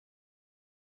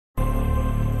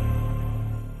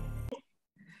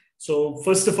So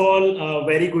first of all,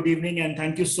 very good evening and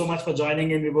thank you so much for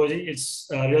joining in, Vibhorji. It's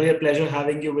really a pleasure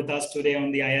having you with us today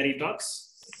on the IRE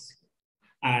Talks.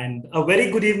 And a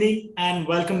very good evening and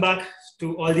welcome back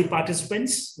to all the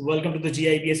participants. Welcome to the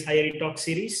GIBS IRE Talk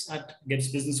series at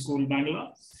GIBS Business School, Bangalore.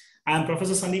 I'm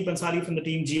Professor Sandeep Bansali from the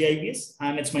team GIBS,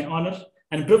 and it's my honor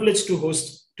and privilege to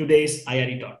host today's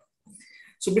IRE Talk.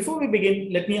 So before we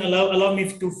begin, let me allow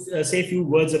me to say a few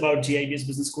words about GIBS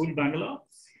Business School, Bangalore.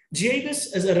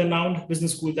 GIBS is a renowned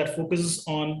business school that focuses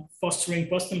on fostering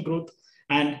personal growth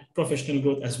and professional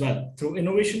growth as well through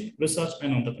innovation, research,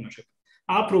 and entrepreneurship.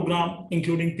 Our program,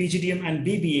 including PGDM and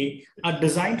BBA, are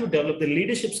designed to develop the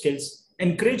leadership skills,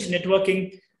 encourage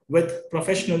networking with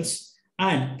professionals,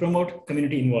 and promote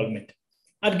community involvement.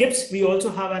 At GIBS, we also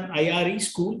have an IRE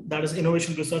school, that is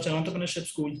Innovation, Research, and Entrepreneurship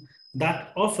School,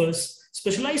 that offers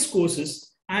specialized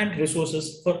courses and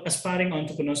resources for aspiring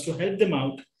entrepreneurs to help them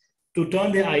out to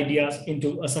turn their ideas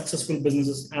into a successful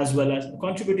businesses as well as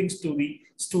contributing to the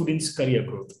students' career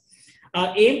growth.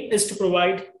 Our aim is to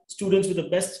provide students with the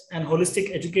best and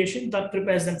holistic education that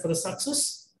prepares them for the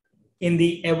success in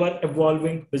the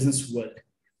ever-evolving business world.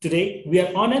 Today, we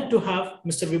are honored to have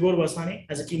Mr. Vibhor Varshney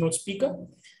as a keynote speaker.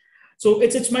 So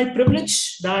it's my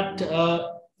privilege that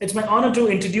it's my honor to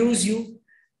introduce you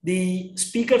the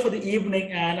speaker for the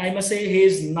evening, and I must say he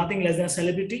is nothing less than a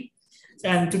celebrity.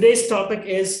 And today's topic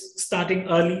is starting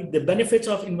early, the benefits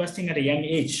of investing at a young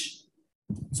age.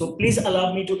 So please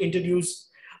allow me to introduce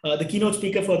the keynote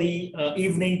speaker for the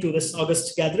evening to this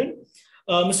August gathering.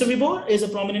 Mr. Vibhor is a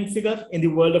prominent figure in the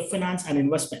world of finance and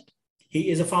investment.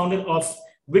 He is a founder of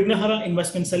Vighnahara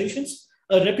Investment Solutions,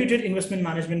 a reputed investment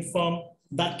management firm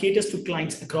that caters to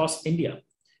clients across India.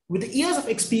 With years of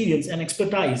experience and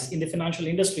expertise in the financial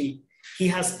industry, he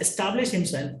has established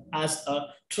himself as a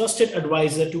trusted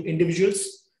advisor to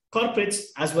individuals, corporates,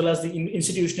 as well as the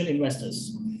institutional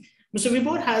investors. Mr.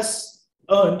 Vibhor has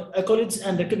earned accolades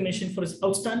and recognition for his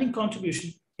outstanding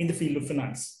contribution in the field of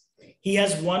finance. He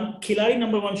has won Khiladi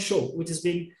No. show, which is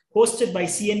being hosted by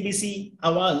CNBC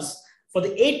Awaaz for the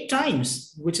 8th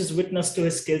times, which is witness to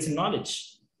his skills and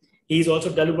knowledge. He's also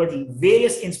delivered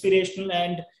various inspirational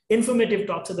and informative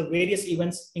talks at the various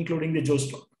events, including the Joe's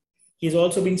Talk. He's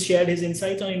also been shared his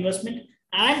insights on investment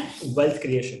and wealth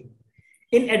creation.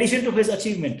 In addition to his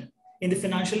achievement in the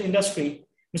financial industry,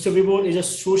 Mr. Vibhor is a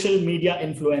social media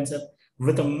influencer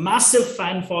with a massive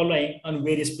fan following on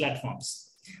various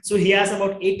platforms. So he has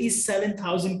about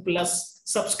 87,000 plus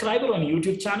subscribers on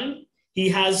YouTube channel. He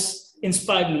has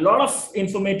inspired a lot of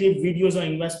informative videos on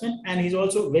investment, and he's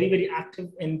also very, very active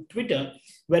in Twitter,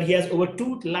 where he has over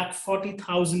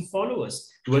 240,000 followers,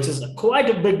 which is quite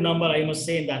a big number, I must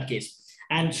say, in that case,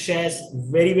 and shares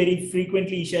very, very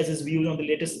frequently, he shares his views on the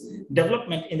latest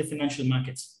development in the financial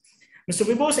markets. Mr.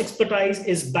 Vibhor's expertise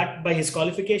is backed by his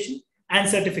qualification and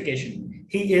certification.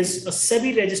 He is a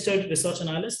SEBI registered research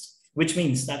analyst, which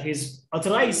means that he's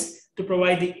authorized to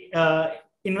provide the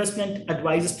investment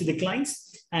advices to the clients.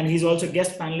 And he's also a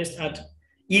guest panelist at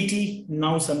ET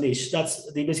Now Sandesh. That's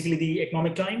basically the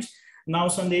Economic Times Now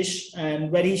Sandesh,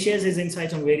 and where he shares his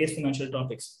insights on various financial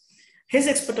topics. His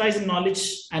expertise and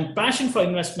knowledge and passion for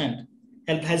investment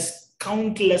has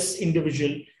countless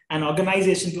individual and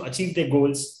organizations to achieve their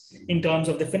goals in terms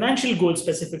of the financial goals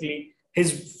specifically.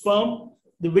 His firm,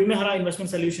 the Vighnahara Investment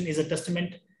Solution, is a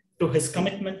testament to his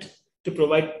commitment to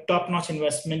provide top-notch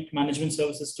investment management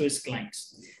services to his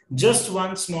clients. Just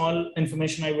one small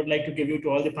information I would like to give you to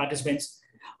all the participants.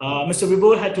 Mr.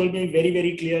 Vibhor had told me very,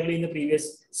 very clearly in the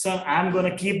previous, sir, I'm going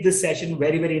to keep this session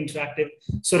very, very interactive.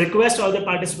 So request all the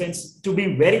participants to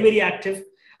be very, very active.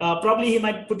 Probably he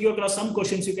might put you across some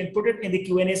questions. You can put it in the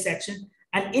Q&A section.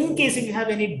 And in case if you have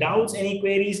any doubts, any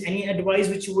queries, any advice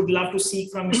which you would love to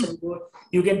seek from Mr. Vibhor,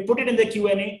 you can put it in the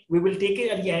Q&A. We will take it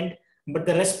at the end. But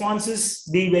the responses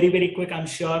be very, very quick. I'm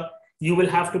sure you will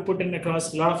have to put in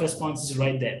across a lot of responses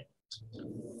right there.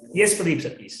 Yes, Pradeep sir,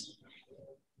 please.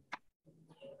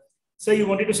 Sir, you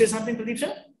wanted to say something, Pradeep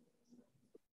sir?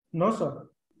 No, sir.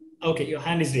 Okay, your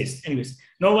hand is raised. Anyways,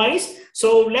 no worries.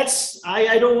 So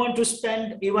I don't want to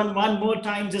spend even one more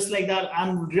time just like that.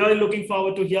 I'm really looking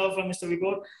forward to hear from Mr.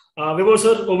 Vibhor. Vibhor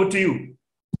sir, over to you.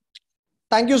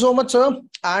 Thank you so much, sir.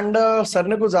 And sir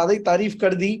ने कुछ ज़्यादा ही तारीफ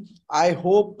कर दी. I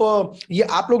hope ये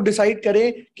आप लोग decide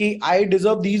करें कि I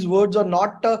deserve these words or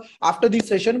not after this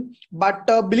session. But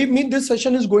believe me, this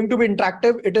session is going to be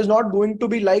interactive. It is not going to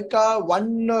be like a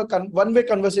one-way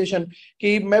conversation.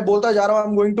 कि मैं बोलता जा रहा हूँ,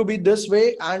 I'm going to be this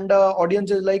way, and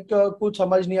audience is like कुछ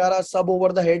समझ नहीं आ रहा, सब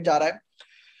over the head जा रहा है.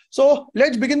 So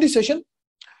let's begin the session.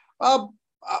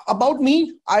 About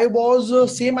me, I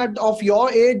was same of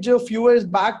your age a few years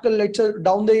back, let's say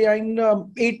down the line,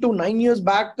 8 to 9 years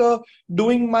back,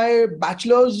 doing my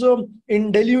bachelor's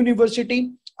in Delhi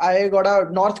University. I got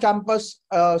a North Campus,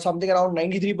 something around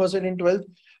 93% in 12th.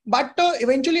 But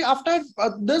eventually after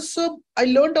this, I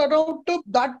learned around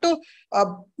that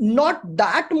not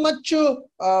that much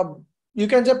you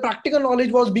can say practical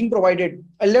knowledge was being provided.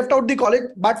 I left out the college,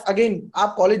 but again,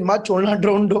 आप college मत छोड़ना,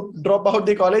 don't drop out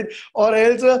the college, or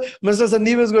else Mr.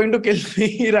 Sandeep is going to kill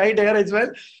me right here as well.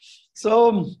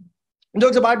 So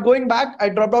jokes apart, going back, I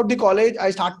dropped out the college.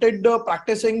 I started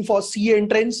practicing for CA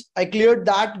entrance. I cleared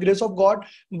that, grace of God,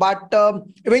 but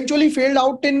eventually failed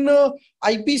out in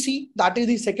IPC. That is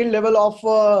the second level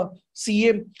of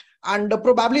CA, and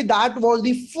probably that was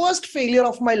the first failure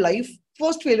of my life.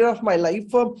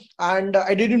 And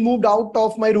I didn't moved out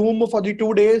of my room for the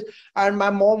 2 days, and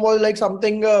my mom was like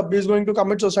something is going to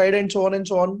commit suicide and so on and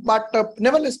so on. But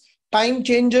nevertheless, time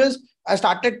changes. I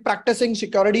started practicing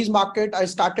securities market. I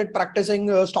started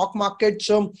practicing stock markets,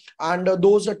 and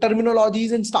those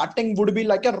terminologies in starting would be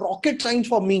like a rocket science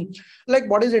for me. Like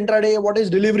what is intraday, what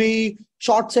is delivery,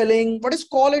 short selling, what is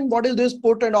call, and what is this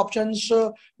put and options.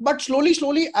 But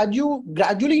slowly, as you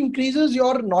gradually increases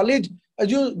your knowledge, as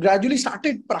you gradually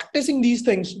started practicing these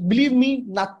things, believe me,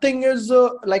 nothing is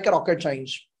like a rocket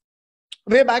science.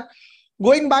 Way back,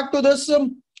 going back to this,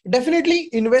 definitely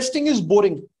investing is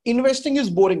boring.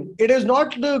 It is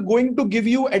not going to give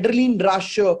you adrenaline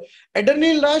rush.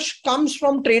 Adrenaline rush comes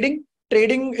from trading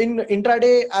in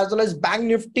intraday as well as bank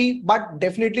nifty, but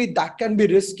definitely that can be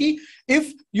risky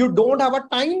if you don't have a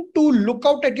time to look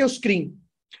out at your screen.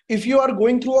 If you are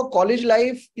going through a college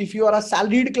life, if you are a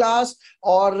salaried class,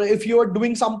 or if you are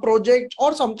doing some project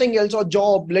or something else, or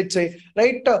job, let's say,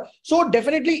 right? So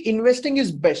definitely investing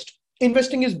is best.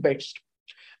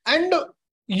 And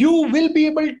you will be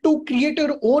able to create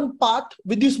your own path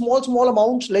with these small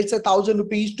amounts, let's say 1,000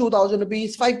 rupees, 2,000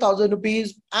 rupees, 5,000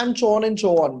 rupees, and so on and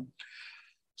so on.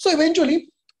 So eventually,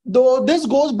 though this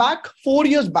goes back 4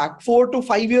 years back, 4 to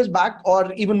 5 years back,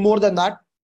 or even more than that,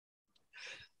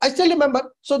 I still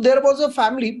remember. So there was a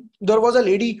family, there was a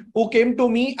lady who came to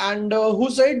me and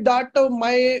who said that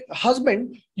my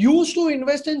husband used to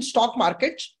invest in stock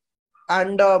markets,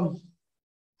 and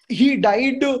he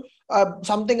died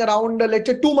something around, let's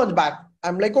say 2 months back.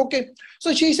 I'm like, okay.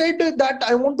 So she said that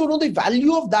I want to know the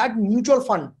value of that mutual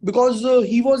fund because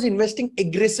he was investing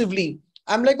aggressively.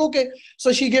 I'm like, okay.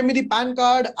 So she gave me the PAN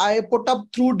card. I put up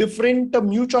through different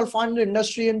mutual fund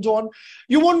industry and so on.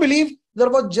 You won't believe, there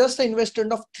was just an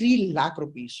investment of 3 lakh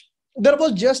rupees.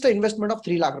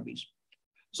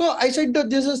 So I said that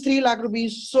this is 3 lakh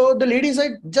rupees. So the lady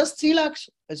said, just 3 lakhs.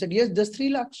 I said, yes, just 3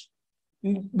 lakhs.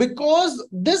 Because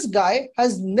this guy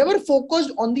has never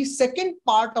focused on the second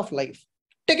part of life.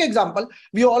 Take example,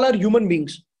 we all are human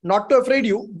beings. Not to afraid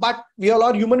you, but we all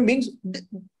are human beings.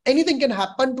 Anything can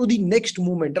happen to the next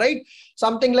moment, right?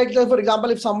 Something like that, for example,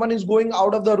 if someone is going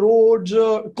out of the roads,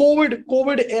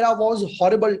 COVID era was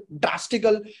horrible,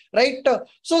 drastical, right?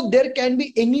 So there can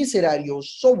be any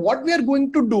scenarios. So what we are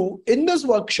going to do in this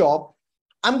workshop,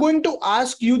 I'm going to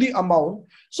ask you the amount.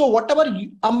 So whatever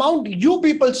amount you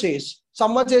people says,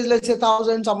 someone says, let's say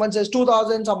 1,000, someone says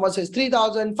 2,000, someone says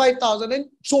 3,000, 5,000, and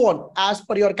so on, as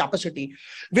per your capacity.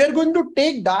 We are going to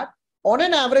take that on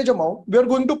an average amount. We are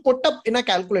going to put up in a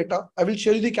calculator. I will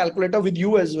share the calculator with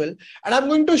you as well. And I'm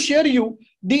going to share you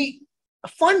the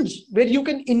funds where you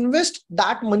can invest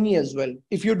that money as well.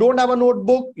 If you don't have a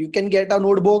notebook, you can get a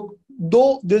notebook.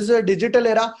 Though this is a digital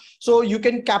era, so you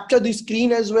can capture the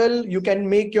screen as well. You can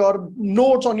make your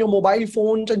notes on your mobile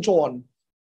phones and so on.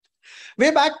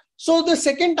 Way back. So the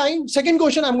second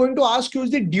question I'm going to ask you is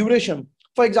the duration.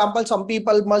 For example, some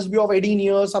people must be of 18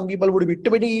 years, some people would be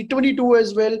 20, 22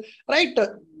 as well, right?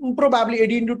 Probably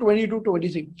 18 to 22,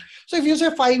 23. So if you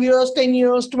say 5 years, 10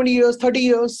 years, 20 years, 30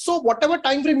 years, so whatever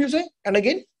time frame you say, and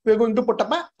again, we're going to put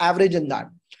up an average in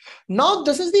that. Now,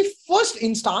 this is the first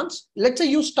instance. Let's say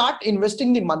you start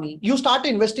investing the money.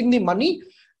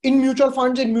 In mutual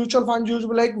funds.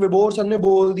 Usually like Vibhor Sir ne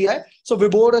bol diya hai. So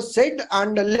Vibhor has said,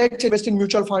 and let's invest in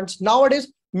mutual funds.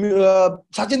 Nowadays,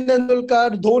 Sachin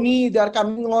Tendulkar, Dhoni, they are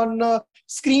coming on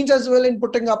screens as well and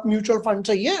putting up mutual funds.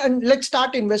 So yeah, and let's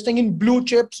start investing in blue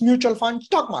chips, mutual funds,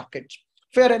 stock markets.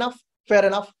 Fair enough.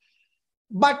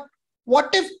 But what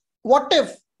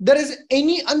if there is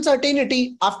any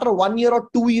uncertainty after 1 year or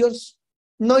 2 years?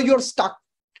 Now you're stuck.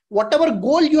 Whatever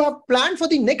goal you have planned for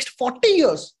the next 40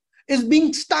 years is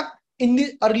being stuck in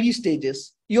the early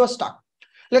stages. You're stuck.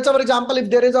 Let's say, for example, if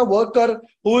there is a worker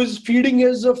who is feeding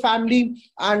his family,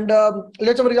 and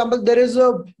let's say, for example, there is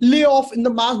a layoff in the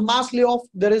mass layoff.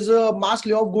 There is a mass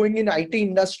layoff going in IT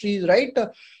industries, right?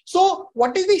 So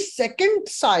what is the second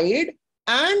side?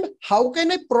 And how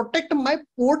can I protect my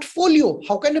portfolio?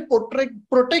 How can I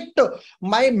protect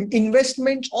my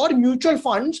investments or mutual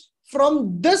funds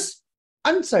from this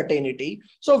uncertainty?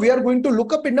 So we are going to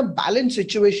look up in a balanced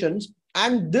situations,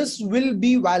 and this will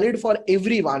be valid for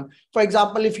everyone. For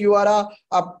example, if you are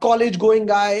a college going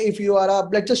guy, if you are a,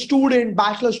 let's say, student,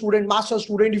 bachelor student, master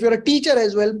student, if you're a teacher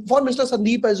as well, for Mr.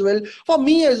 Sandeep as well, for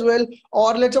me as well,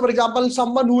 or let's say, for example,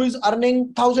 someone who is earning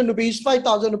 1,000 rupees,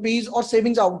 5,000 rupees or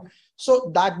savings out.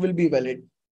 So that will be valid.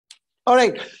 All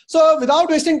right. So without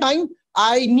wasting time,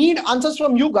 I need answers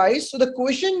from you guys. So the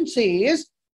question says,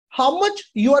 how much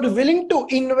you are willing to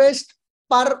invest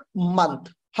per month?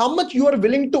 How much you are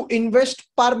willing to invest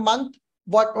per month?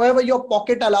 Whatever your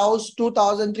pocket allows,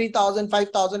 2,000, 3,000,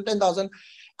 5,000, 10,000,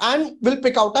 and we'll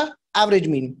pick out an average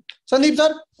mean. Sandeep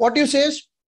sir, what you says?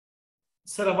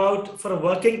 Sir, about for a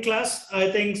working class, I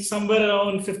think somewhere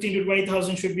around 15 to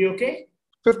 20,000 should be okay.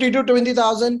 50 to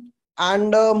 20,000.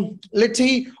 And let's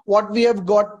see what we have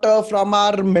got from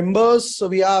our members. So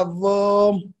we have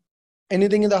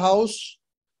anything in the house.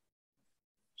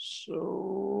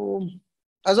 So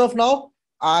as of now,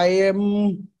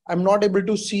 I'm not able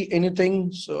to see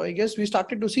anything. So I guess we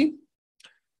started to see.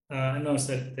 No,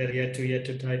 sir, they're yet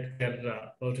to type. They're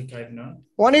about to type now.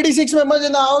 186 members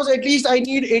in the house. At least I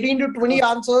need 18 to 20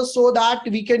 answers so that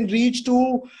we can reach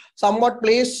to somewhat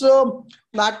place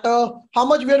that how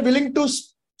much we are willing to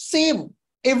save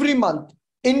every month,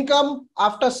 income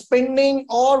after spending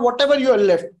or whatever you are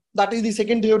left. That is the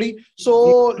second theory.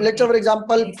 So let's say, for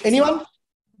example, anyone?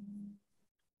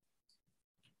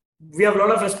 We have a lot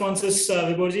of responses,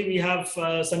 Vibhorji. We have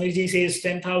Samirji says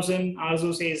 10,000,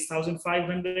 Arzu says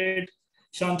 1,500,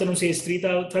 Shantanu says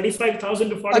 35,000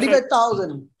 to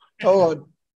 45,000. Oh,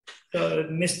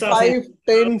 Nista 5,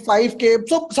 10, 5K.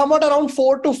 So somewhat around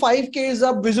 4 to 5K is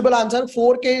a visible answer.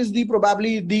 4K is the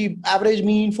probably the average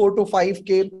mean, 4 to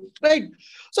 5K, right?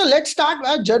 So let's start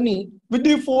our journey with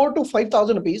the 4 to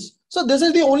 5,000 rupees. So this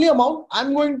is the only amount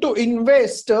I'm going to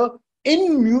invest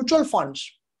in mutual funds.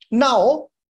 Now,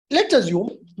 let's assume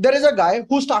there is a guy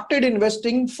who started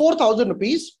investing 4,000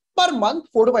 rupees per month,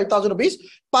 4 to 5,000 rupees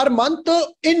per month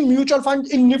in mutual funds,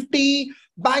 in Nifty,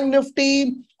 Bank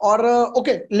Nifty, or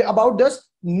okay, about this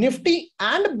Nifty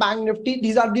and Bank Nifty.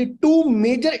 These are the two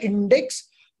major index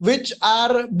which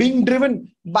are being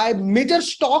driven by major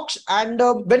stocks. And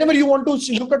whenever you want to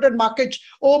look at the market,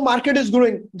 oh, market is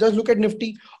growing, just look at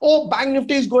Nifty. Oh, Bank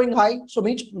Nifty is going high, so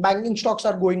means banking stocks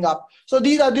are going up. So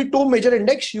these are the two major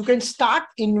index. You can start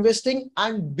investing,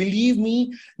 and believe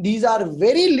me, these are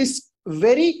very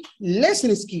less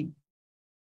risky.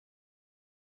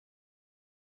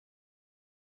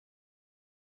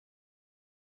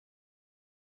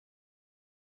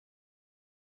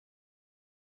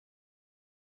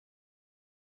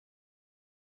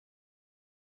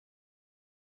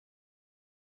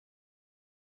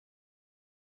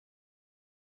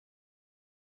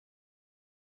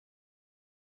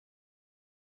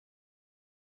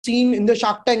 Seen in the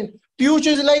Shark Tank, Piyush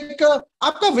is like,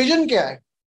 "Aapka vision kya hai?"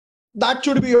 That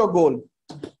should be your goal,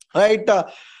 right?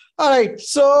 All right.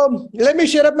 So let me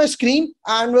share up my screen,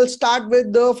 and we'll start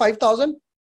with the 5,000.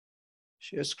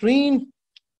 Share screen.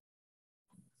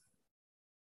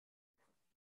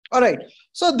 All right.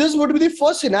 So this would be the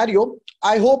first scenario.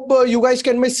 I hope you guys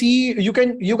can see. You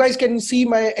guys can see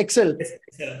my Excel. Yes,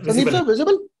 Sandeep sir,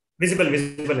 visible?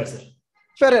 Visible, sir.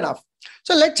 Fair enough.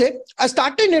 So let's say I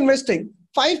started investing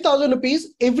 5,000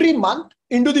 rupees every month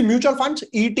into the mutual funds,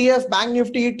 ETF, Bank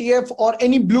Nifty ETF, or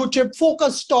any blue chip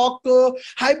focus stock,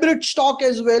 hybrid stock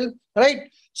as well, right?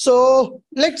 So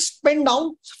let's spend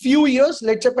down few years.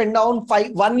 Let's spend down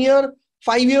 1 year,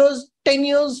 5 years, 10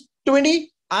 years,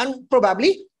 20, and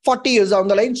probably 40 years down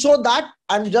the line. So that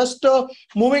I'm just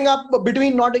moving up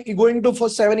between, not going to for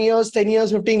 7 years, 10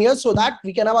 years, 15 years, so that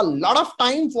we can have a lot of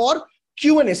time for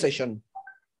Q&A session.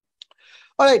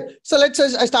 All right, so let's say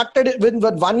I started with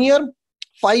 1 year,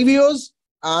 5 years,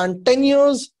 and 10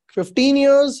 years, 15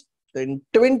 years, then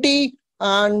 20,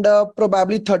 and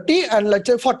probably 30, and let's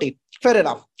say 40. Fair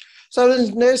enough. So let's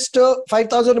invest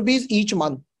 5,000 rupees each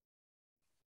month.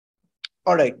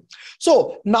 All right.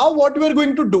 So now what we are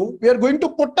going to do, we are going to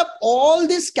put up all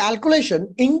this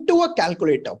calculation into a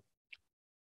calculator.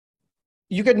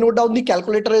 You can note down the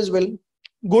calculator as well.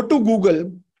 Go to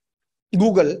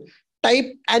Google, type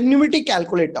annuity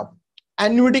calculator,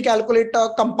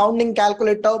 compounding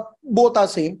calculator, both are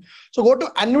same. So go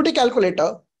to annuity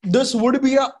calculator. This would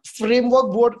be a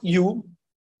framework for you.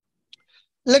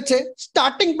 let's say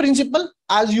starting principal,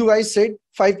 as you guys said,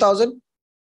 5,000.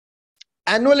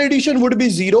 Annual addition would be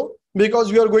 0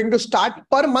 because we are going to start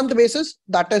per month basis.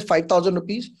 That is 5,000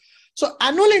 rupees. So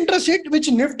annual interest rate, which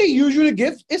Nifty usually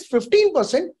gives, is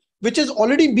 15%, which is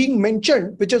already being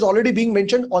mentioned,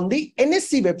 on the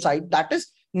NSE website, that is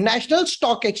National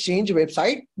Stock Exchange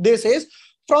website. This is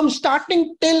from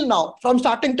starting till now,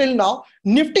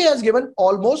 Nifty has given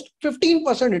almost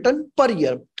 15% return per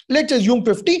year. Let's assume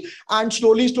 50, and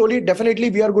slowly, definitely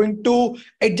we are going to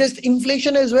adjust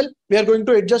inflation as well.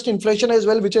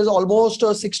 Which is almost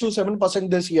 6 to 7%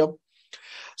 this year.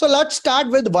 So let's start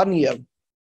with 1 year.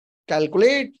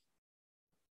 Calculate.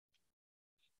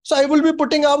 So I will be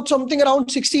putting out something around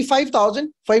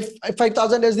 65,000,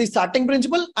 5,000 as the starting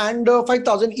principal, and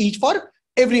 5,000 each for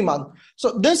every month.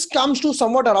 So this comes to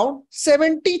somewhat around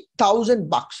 70,000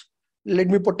 bucks. Let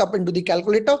me put up into the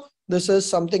calculator. This is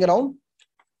something around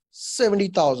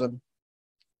 70,000.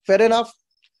 Fair enough.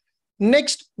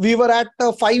 Next, we were at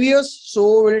 5 years.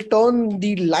 So we'll turn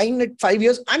the line at 5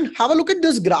 years and have a look at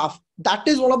this graph. That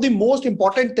is one of the most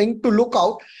important things to look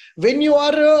out when you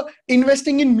are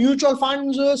investing in mutual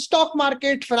funds, stock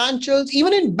market, financials,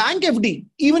 even in bank FD.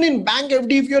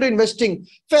 If you're investing,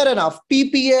 fair enough,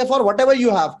 PPF or whatever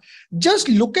you have. Just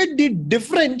look at the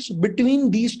difference between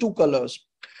these two colors.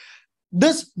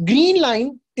 This green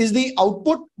line is the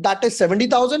output, that is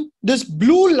 70,000. This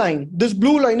blue line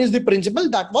is the principal,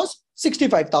 that was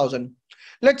 65,000.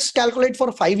 Let's calculate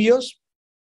for 5 years.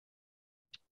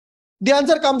 The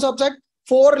answer comes up at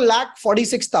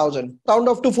 4,46,000. Round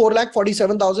off to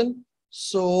 4,47,000.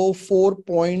 So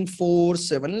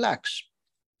 4.47 lakhs.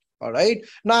 All right.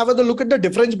 Now have a look at the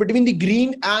difference between the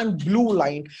green and blue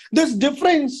line. This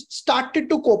difference started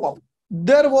to cope up.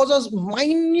 There was a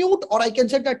minute, or I can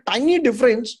say a tiny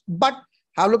difference, but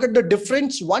have a look at the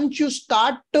difference once you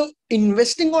start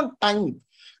investing on time.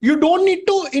 You don't need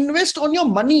to invest on your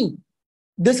money.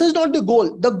 This is not the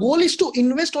goal. The goal is to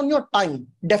invest on your time.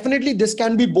 Definitely this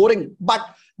can be boring,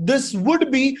 but this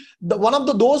would be one of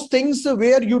those things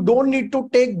where you don't need to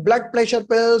take blood pressure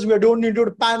pills. You don't need to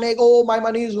panic. Oh, my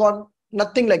money is gone.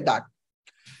 Nothing like that.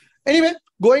 Anyway,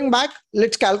 going back,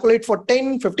 let's calculate for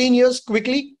 10, 15 years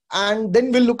quickly. And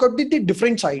then we'll look at the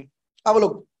different side. Have a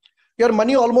look. Your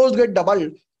money almost get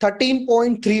doubled,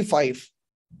 13.35.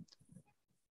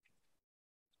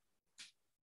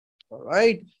 All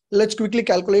right. Let's quickly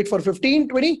calculate for 15,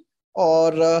 20,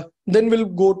 or then we'll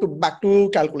go back to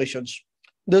calculations.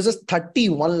 This is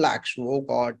 31 lakhs. Oh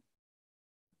God.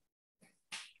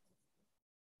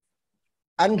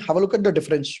 And have a look at the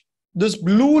difference. This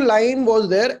blue line was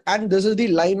there, and this is the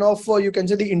line of, you can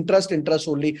say, the interest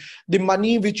only. The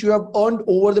money which you have earned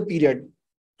over the period.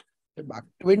 Back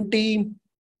 20,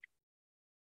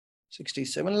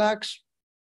 67 lakhs.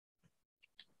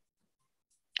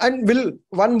 And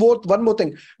one more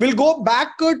thing. We'll go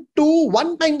back to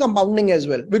one-time compounding as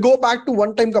well. We go back to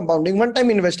one-time compounding,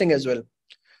 one-time investing as well.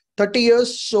 30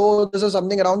 years. So this is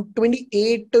something around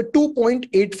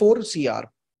 2.84 CR.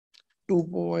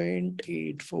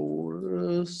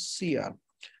 2.84 CR.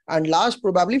 And last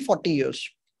probably 40 years.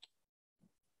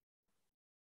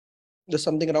 There's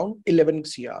something around 11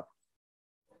 CR.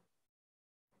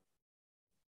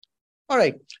 All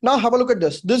right. Now have a look at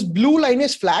this. This blue line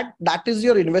is flat. That is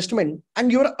your investment, and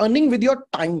you're earning with your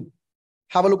time.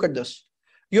 Have a look at this.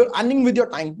 You're earning with your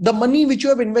time. The money which you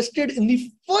have invested in the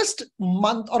first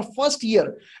month or first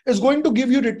year is going to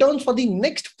give you returns for the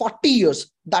next 40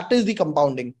 years. That is the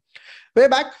compounding. Way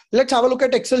back, let's have a look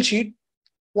at Excel sheet.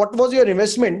 What was your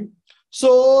investment?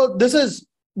 So this is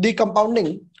the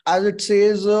compounding, as it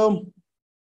says,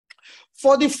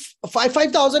 for the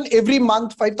 5,000 every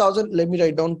month, 5,000, let me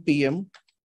write down PM.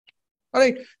 All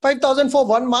right, 5,000 for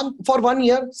 1 month, for 1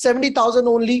 year, 70,000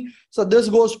 only. So this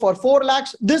goes for 4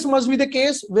 lakhs. This must be the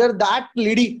case where that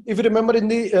lady, if you remember in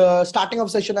the starting of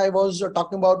session, I was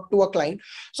talking about to a client.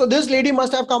 So this lady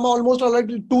must have come almost like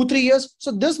 2-3 years.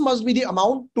 So this must be the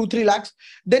amount, 2-3 lakhs.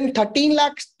 Then 13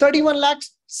 lakhs, 31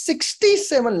 lakhs,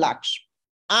 67 lakhs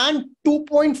and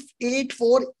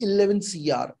 2.8411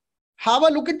 CR. Have a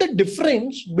look at the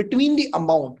difference between the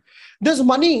amount. This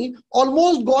money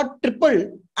almost got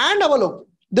tripled, and have a look.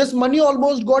 This money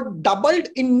almost got doubled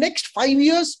in next 5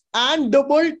 years, and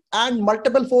doubled and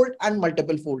multiple fold and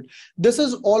multiple fold. This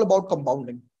is all about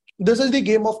compounding. This is the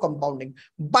game of compounding.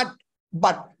 But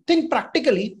think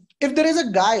practically, if there is a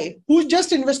guy who's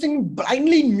just investing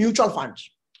blindly in mutual funds.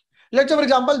 Let's say, for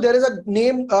example, there is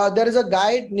a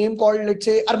guy named called, let's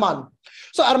say, Arman.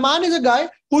 So Arman is a guy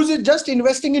who's just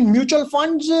investing in mutual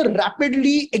funds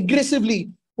rapidly,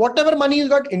 aggressively. Whatever money he's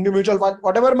got into mutual fund,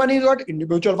 whatever money he's got into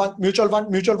mutual fund.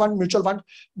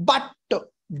 But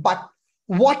But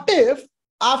what if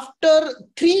after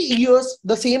 3 years,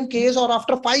 the same case, or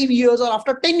after 5 years, or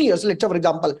after 10 years, let's say, for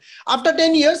example, after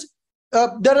 10 years,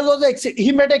 there was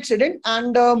he met accident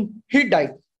and he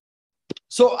died.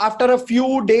 So after a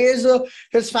few days,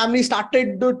 his family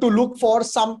started to look for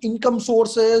some income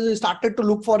sources, started to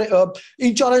look for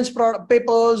insurance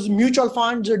papers, mutual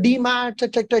funds, DMAT,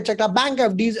 etc., bank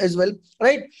FDs as well,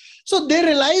 right? So they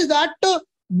realized that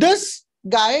this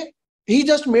guy, he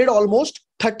just made almost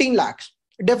 13 lakhs.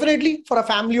 Definitely for a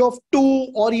family of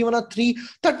 2 or even a 3,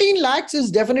 13 lakhs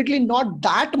is definitely not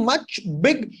that much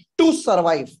big to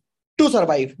survive.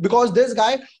 Because this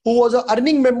guy who was an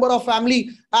earning member of family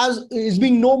is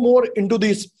being no more into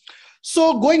this.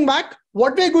 So going back,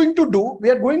 what we are going to do,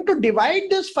 we are going to divide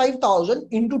this 5,000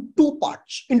 into two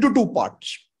parts.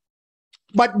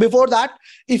 But before that,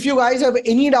 if you guys have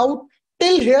any doubt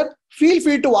till here, feel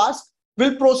free to ask.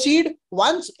 We'll proceed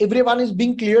once everyone is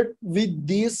being cleared with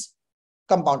this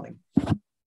compounding.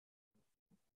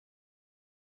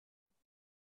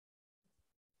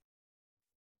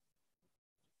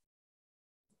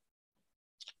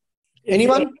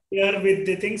 Anyone? Here with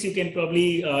the things, you can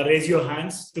probably raise your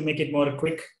hands to make it more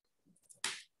quick.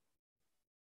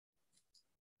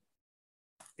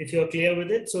 If you're clear with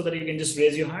it, so that you can just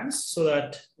raise your hands so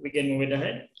that we can move it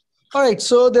ahead. All right,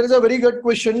 so there is a very good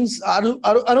question.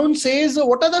 Arun says,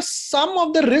 what are some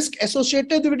of the risk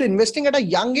associated with investing at a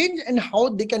young age and how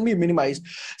they can be minimized?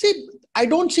 See, I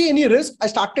don't see any risk. I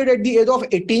started at the age of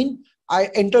 18. I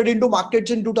entered into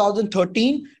markets in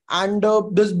 2013, and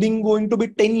this being going to be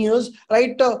 10 years,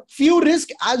 right? Few risk,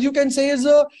 as you can say, is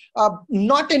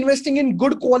not investing in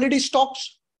good quality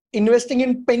stocks, investing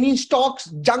in penny stocks,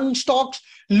 junk stocks,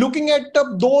 looking at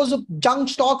those junk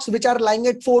stocks which are lying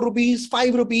at 4 rupees,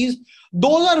 5 rupees.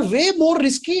 Those are way more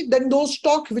risky than those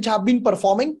stocks which have been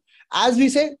performing. As we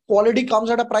say, quality comes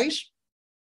at a price.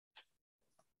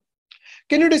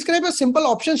 Can you describe a simple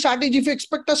option strategy if you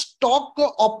expect a stock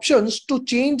options to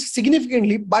change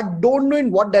significantly but don't know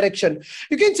in what direction?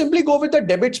 You can simply go with the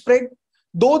debit spread.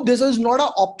 Though this is not an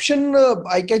option,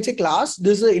 I can say class,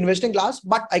 this is an investing class,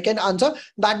 but I can answer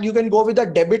that you can go with a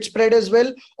debit spread as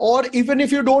well. Or even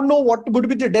if you don't know what would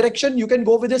be the direction, you can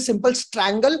go with a simple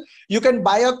strangle. You can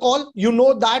buy a call. You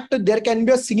know that there can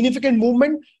be a significant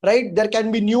movement, right? There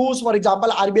can be news, for example,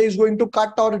 RBI is going to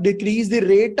cut or decrease the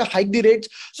rate, hike the rates.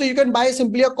 So you can buy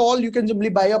simply a call. You can simply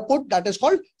buy a put. That is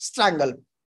called strangle.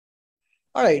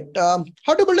 All right.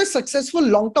 How to build a successful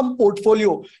long-term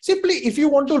portfolio? Simply, if you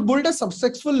want to build a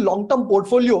successful long-term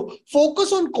portfolio,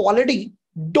 focus on quality.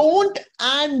 Don't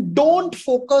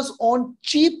focus on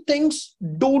cheap things.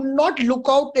 Do not look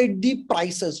out at the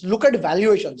prices. Look at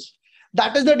valuations.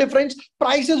 That is the difference.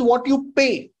 Price is what you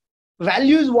pay.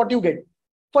 Value is what you get.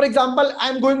 For example,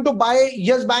 I'm going to buy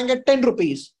Yes Bank at 10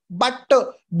 rupees. But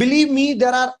believe me,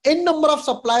 there are n number of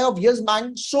supply of Yes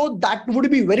Bank, so that would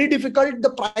be very difficult the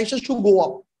prices to go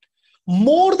up.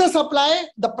 More the supply,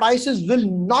 the prices will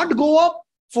not go up.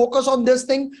 Focus on this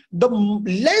thing. The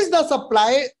less the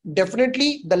supply,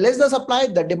 definitely, the less the supply,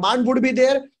 the demand would be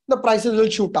there, the prices will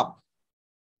shoot up.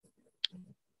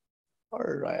 All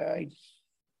right.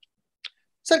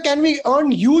 Sir, can we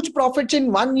earn huge profits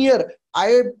in 1 year?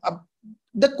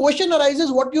 The question arises,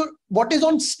 what is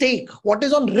on stake? What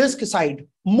is on risk side?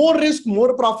 More risk,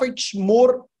 more profits,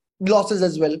 more losses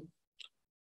as well.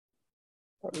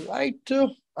 All right.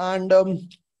 And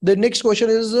the next question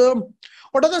is,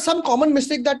 what are some common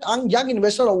mistakes that young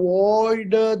investors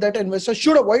avoid, that investors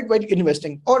should avoid when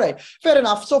investing? All right, fair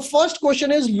enough. So first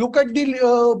question is, look at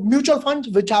the mutual funds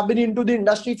which have been into the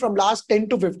industry from last 10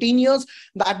 to 15 years.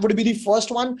 That would be the first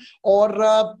one.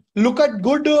 Or look at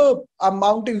good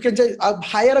amount. You can say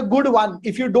hire a good one.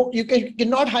 If you don't, you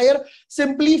cannot hire.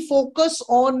 Simply focus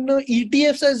on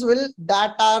ETFs as well.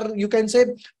 That are, you can say,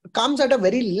 comes at a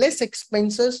very less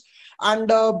expenses.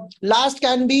 And last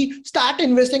can be start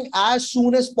investing as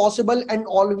soon as possible, and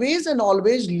always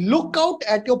look out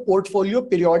at your portfolio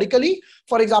periodically.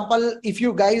 For example, if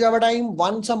you guys have a time,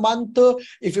 once a month.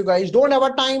 If you guys don't have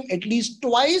a time, at least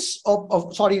twice,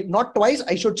 sorry, not twice,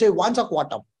 I should say once a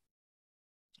quarter.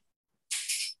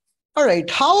 All right,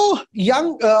 how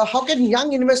can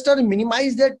young investors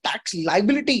minimize their tax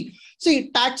liability?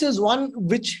 See, tax is one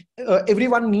which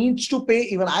everyone needs to pay.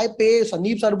 Even I pay.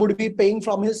 Sandeep sir would be paying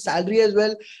from his salary as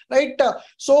well, right?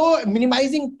 So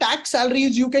minimizing tax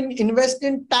salaries, you can invest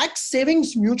in tax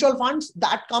savings mutual funds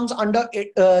that comes under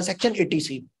section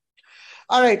 80C.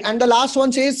 All right. And the last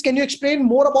one says, can you explain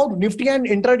more about Nifty and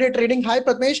intraday trading? Hi,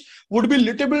 Pratmesh. Would be a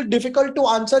little bit difficult to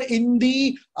answer in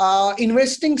the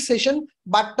investing session,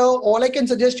 but all I can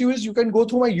suggest you is you can go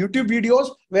through my YouTube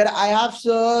videos where I have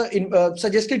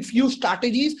suggested few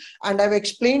strategies and I've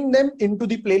explained them into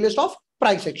the playlist of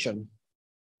price action.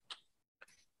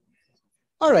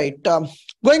 All right,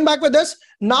 going back with this,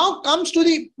 now comes to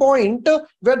the point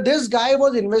where this guy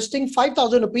was investing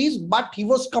 5,000 rupees, but he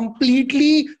was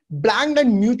completely blanked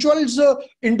and mutuals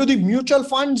into the mutual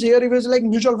funds. Here he was like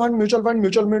mutual fund, mutual fund,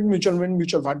 mutual fund, mutual fund,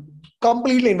 mutual fund,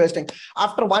 completely investing.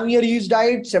 After 1 year, he's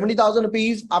died 70,000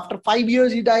 rupees. After 5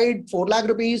 years, he died 4 lakh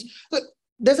rupees. So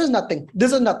this is nothing.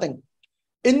 This is nothing.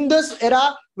 In this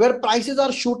era where prices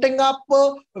are shooting up,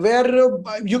 where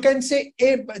you can say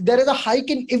there is a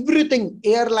hike in everything,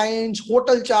 airlines,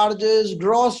 hotel charges,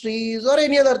 groceries, or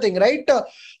any other thing, right?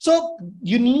 So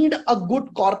you need a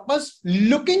good corpus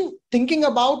thinking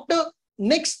about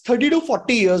next 30 to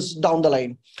 40 years down the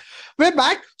line. Way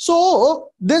back,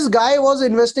 so this guy was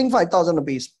investing 5,000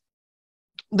 rupees.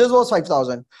 This was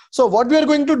 5,000. So what we are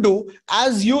going to do,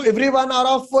 as you everyone are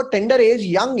of tender age,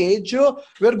 young age,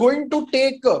 we are going to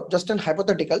take just an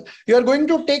hypothetical. You are going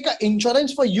to take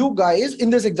insurance for you guys in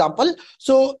this example.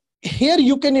 So here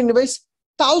you can invest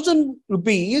 1,000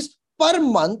 rupees per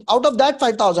month out of that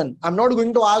 5,000. I'm not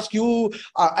going to ask you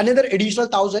another additional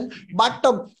 1,000, but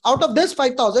out of this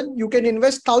 5,000, you can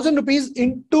invest 1,000 rupees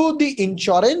into the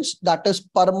insurance, that is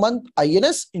per month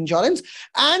INS insurance,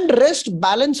 and rest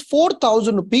balance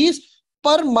 4,000 rupees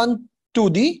per month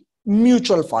to the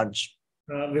mutual funds.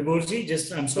 Vibhorji,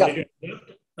 just I'm sorry to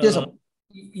interrupt. Yes, sir.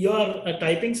 You are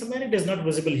typing somewhere. It is not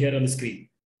visible here on the screen.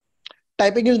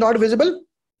 Typing is not visible?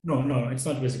 No, it's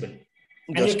not visible.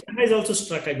 And your camera is also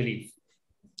struck, I believe.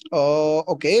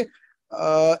 Okay.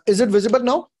 Is it visible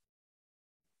now?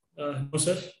 No,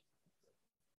 sir.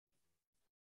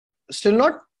 Still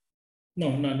not?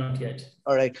 No, not yet.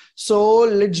 All right. So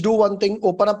let's do one thing.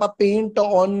 Open up a paint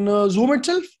on Zoom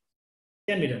itself.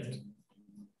 Can be done, sir.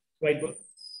 Whiteboard.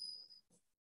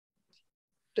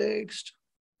 Text.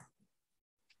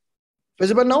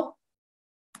 Visible now?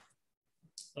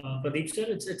 Pradeep, sir,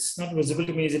 it's not visible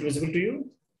to me. Is it visible to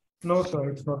you? No, sir,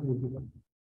 it's not visible.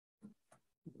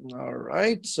 All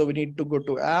right, so we need to go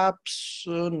to apps,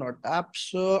 not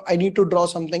apps. I need to draw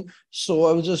something. So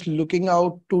I was just looking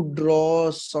out to draw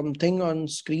something on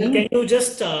screen. Sir, can you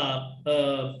just,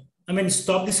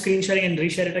 stop the screen sharing and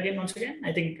reshare it again once again?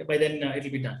 I think by then it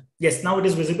will be done. Yes, now it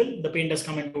is visible. The paint has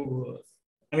come into,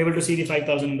 I'm able to see the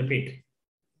 5,000 in the paint.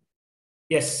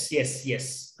 Yes.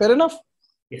 Fair enough.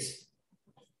 Yes.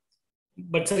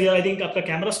 But sir, yeah, I think आपका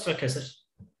camera stuck है, sir.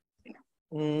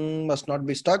 Must not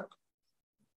be stuck.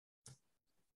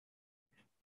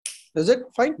 Is it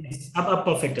fine? Yes. Up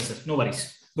perfect, sir. No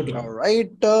worries. Good to go. All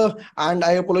right. And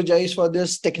I apologize for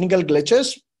this technical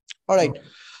glitches. All right.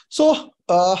 So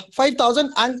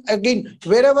 5,000. And again,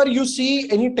 wherever you see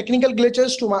any technical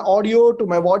glitches to my audio, to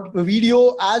my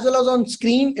video, as well as on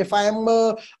screen, if I am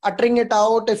uttering it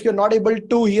out, if you're not able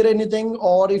to hear anything,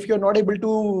 or if you're not able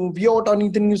to view out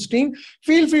anything on your screen,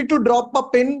 feel free to drop a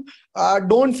pin.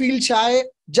 Don't feel shy.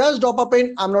 Just drop a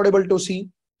pin. I'm not able to see.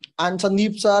 And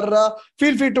Sandeep sir,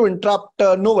 feel free to interrupt.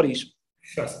 No worries.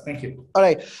 Sure, thank you. All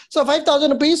right. So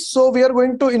 5,000 rupees. So we are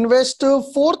going to invest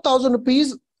 4,000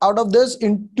 rupees out of this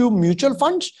into mutual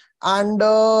funds. And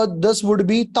this would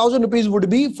be 1,000 rupees would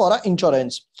be for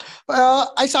insurance.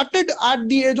 I started at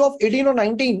the age of 18 or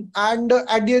 19, and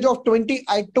at the age of 20,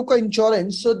 I took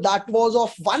insurance. So that was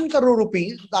of 1 crore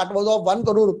rupees. That was of 1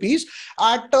 crore rupees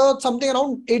at something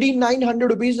around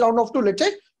 8,900 rupees, round off to, let's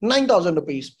say, 9,000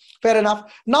 rupees. Fair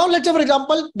enough. Now let's say, for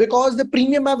example, because the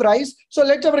premium have rise, so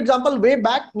let's say, for example, way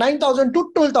back 9,000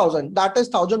 to 12,000, that is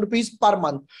 1,000 rupees per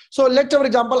month. So let's say, for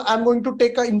example, I'm going to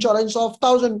take an insurance of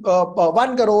 1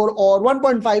 crore or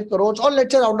 1.5 crores, or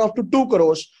let's say round off to 2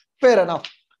 crores. Fair enough.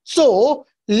 So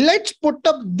let's put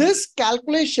up this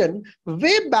calculation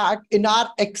way back in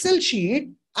our Excel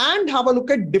sheet and have a look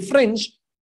at difference.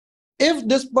 If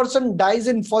this person dies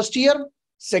in first year,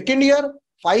 second year,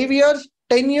 5 years,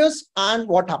 10 years, and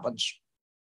what happens?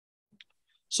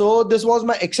 So this was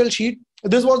my Excel sheet.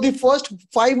 This was the first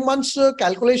 5 months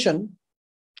calculation,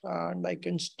 and I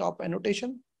can stop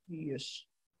annotation. Yes.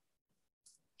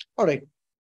 All right.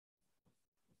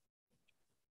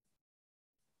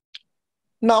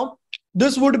 Now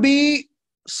this would be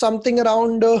something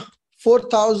around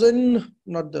 4,000,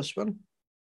 not this one.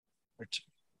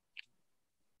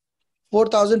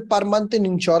 4,000 per month in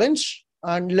insurance.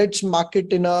 And let's mark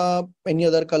it in any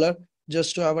other color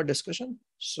just to have a discussion.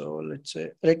 So let's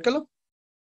say red color.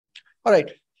 All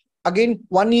right. Again,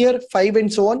 1 year, 5,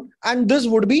 and so on. And this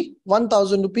would be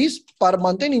 1,000 rupees per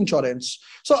month in insurance.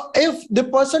 So if the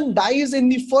person dies in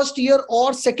the first year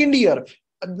or second year,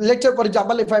 let's say, for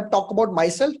example, if I talk about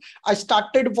myself, I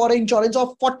started for insurance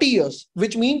of 40 years,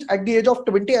 which means at the age of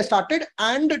 20, I started,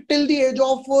 and till the age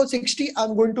of 60,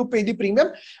 I'm going to pay the premium.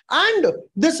 And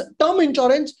this term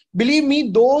insurance, believe me,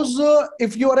 those,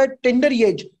 if you are at tender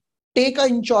age, take a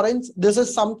insurance. This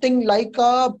is something like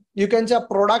you can say a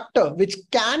product which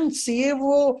can save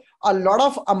a lot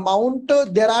of amount.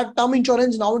 There are term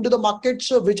insurance now into the markets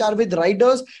which are with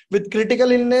riders with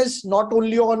critical illness, not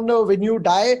only on when you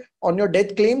die on your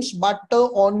death claims, but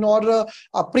on your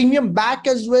premium back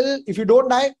as well. If you don't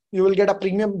die, you will get a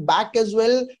premium back as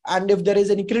well. And if there is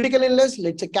any critical illness,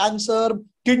 let's say cancer,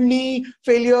 kidney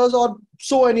failures, or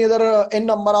so any other n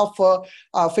number of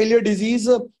failure disease,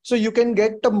 so you can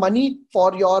get money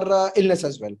for your illness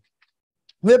as well.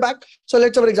 Way back, so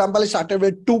let's say, for example, I started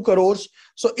with 2 crores.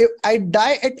 So if I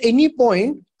die at any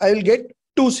point, I will get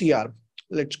 2 CR.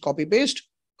 Let's copy paste,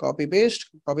 copy paste,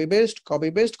 copy paste,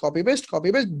 copy paste, copy paste,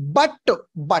 copy paste. But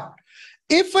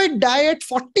if I die at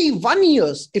 41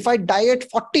 years,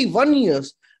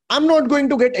 I'm not going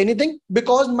to get anything,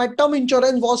 because my term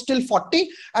insurance was till 40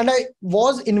 and I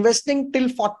was investing till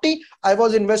 40.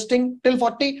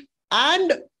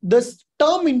 And this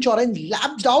term insurance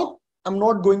lapsed out. I'm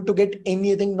not going to get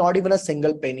anything, not even a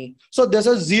single penny. So this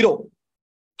is zero.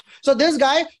 So this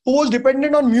guy who was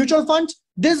dependent on mutual funds,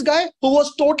 this guy who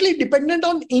was totally dependent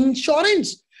on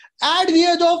insurance, at the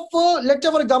age of, let's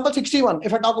say, for example, 61,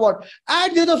 if I talk about,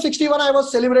 at the age of 61, I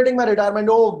was celebrating my retirement.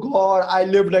 Oh God, I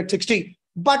lived at 60.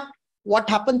 But what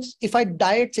happens if I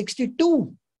die at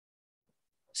 62,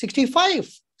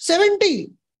 65,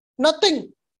 70?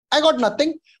 Nothing. I got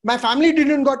nothing. My family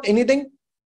didn't got anything.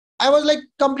 I was like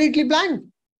completely blank.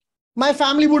 My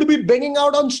family would be begging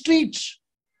out on streets.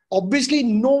 Obviously,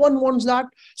 no one wants that.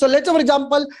 So let's say, for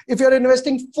example, if you're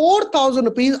investing 4,000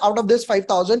 rupees out of this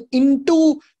 5,000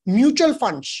 into mutual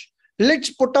funds,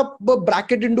 let's put up a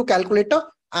bracket into calculator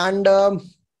and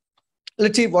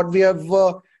let's see what we have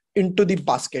into the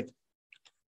basket.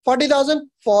 40,000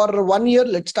 for 1 year.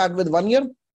 Let's start with 1 year.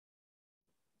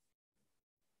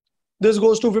 This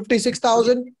goes to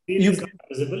 56,000.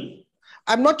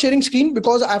 I'm not sharing screen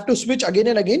because I have to switch again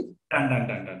and again.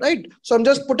 Done. Right. So I'm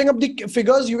just putting up the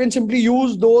figures. You can simply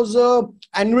use those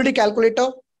annuity calculator.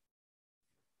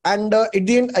 And at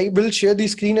the end, I will share the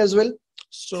screen as well.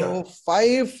 So sure.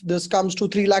 5, this comes to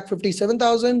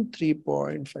 3,57,000,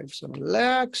 3.57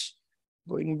 lakhs.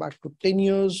 Going back to 10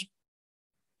 years,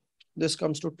 this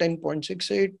comes to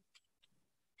 10.68.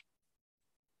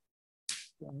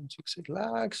 0.68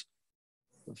 lakhs,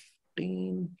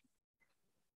 15.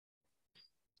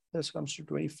 This comes to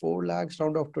 24 lakhs,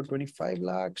 round off to 25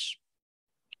 lakhs.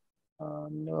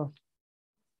 And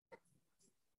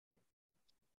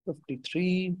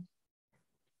 53.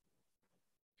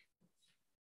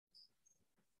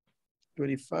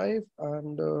 25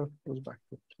 and goes back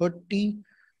to 30.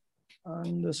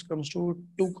 And this comes to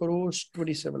 2 crores,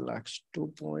 27 lakhs,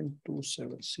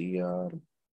 2.27 CR.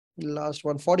 Last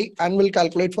one, 40, and we'll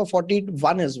calculate for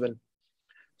 41 as well.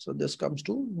 So this comes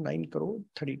to 9 crore,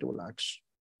 32 lakhs,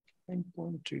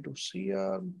 9.32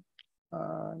 CR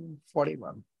and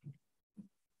 41.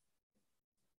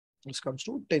 This comes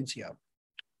to 10 CR,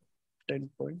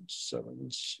 10.7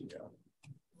 CR.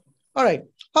 All right,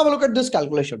 have a look at this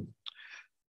calculation.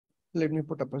 Let me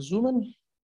put up a zoom in.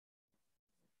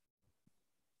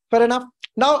 Fair enough.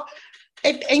 Now,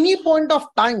 at any point of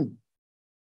time,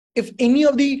 if any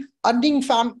of the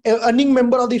earning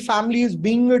member of the family is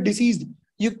being deceased,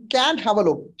 you can have a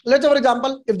look. Let's say, for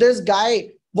example, if this guy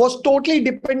was totally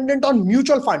dependent on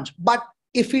mutual funds, but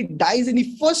if he dies in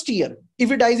the first year,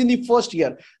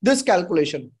 this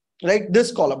calculation, right,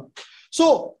 this column.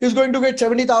 So he's going to get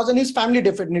 70,000, his family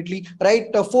definitely,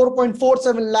 right?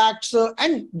 4.47 lakhs.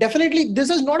 And definitely this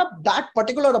is not that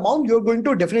particular amount you're going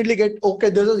to definitely get, okay,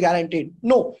 this is guaranteed.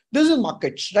 No, this is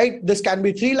markets, right? This can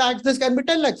be 3 lakhs, this can be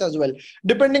 10 lakhs as well,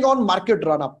 depending on market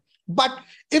run up. But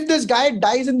if this guy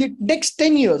dies in the next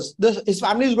 10 years, his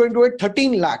family is going to get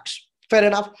 13 lakhs. Fair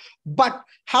enough. But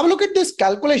have a look at this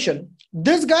calculation.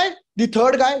 This guy, the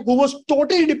third guy who was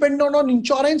totally dependent on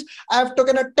insurance, I have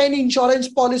taken a 10 insurance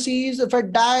policies if I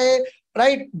die,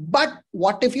 right? But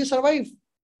what if you survive?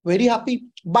 Very happy.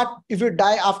 But if you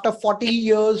die after 40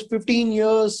 years, 15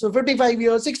 years, 55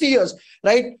 years, 60 years,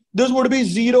 right? This would be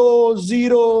 0,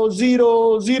 0,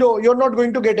 0, 0. You're not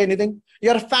going to get anything.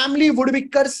 Your family would be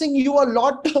cursing you a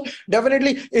lot.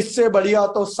 Definitely, isse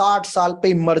badhiya to 60 saal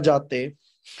pe mar jate.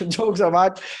 Jokes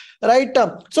apart, right?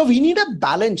 So we need a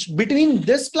balance between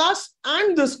this class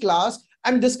and this class,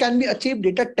 and this can be achieved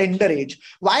at a tender age.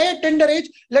 Why at tender age?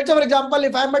 Let's say, for example,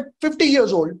 if I'm at 50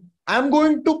 years old, I'm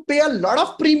going to pay a lot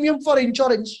of premium for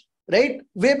insurance, right?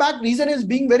 Way back. Reason is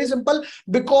being very simple,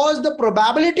 because the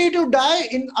probability to die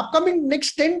in upcoming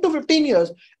next 10 to 15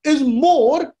 years is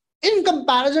more in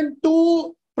comparison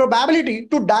to probability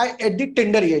to die at the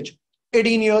tender age.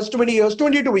 18 years, 20 years,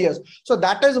 22 years. So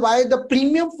that is why the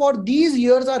premium for these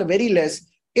years are very less.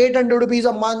 800 rupees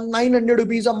a month, 900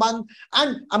 rupees a month.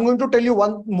 And I'm going to tell you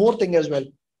one more thing as well.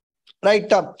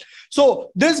 Right. So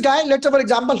this guy, let's say, for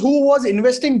example, who was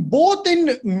investing both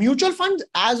in mutual funds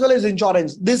as well as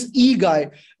insurance, this E guy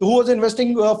who was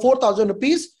investing 4,000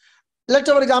 rupees, let's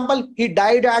say, for example, he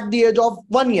died at the age of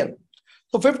 1 year.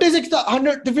 So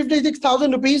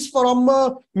 56,000 rupees from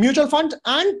mutual funds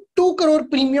and 2 crore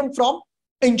premium from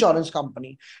insurance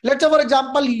company. Let's say, for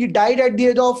example, he died at the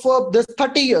age of this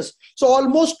 30 years. So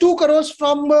almost 2 crores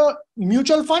from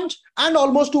mutual funds and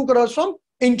almost 2 crores from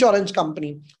insurance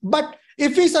company. But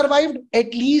if he survived,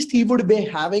 at least he would be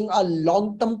having a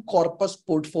long-term corpus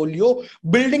portfolio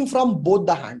building from both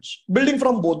the hands.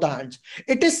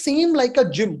 It is same like a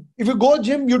gym. If you go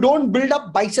gym, you don't build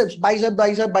up bicep. If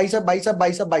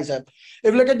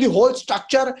you look at the whole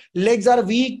structure, legs are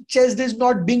weak, chest is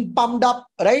not being pumped up,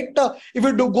 right? If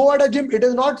you do go at a gym, it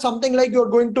is not something like you're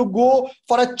going to go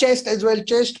for a chest as well,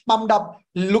 chest pumped up.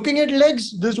 Looking at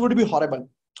legs, this would be horrible.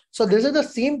 So this is the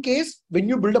same case when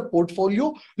you build a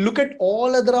portfolio. Look at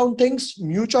all other round things,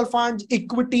 mutual funds,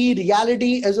 equity,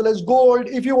 reality, as well as gold.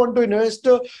 If you want to invest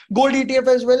gold ETF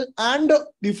as well. And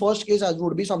the first case as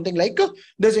would be something like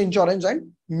this insurance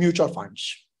and mutual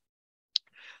funds.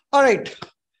 All right.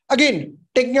 Again,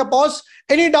 taking a pause.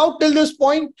 Any doubt till this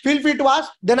point, feel free to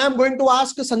ask. Then I'm going to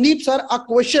ask Sandeep sir a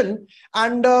question,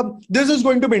 and this is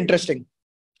going to be interesting.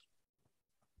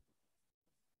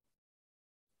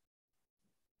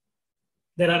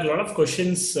 There are a lot of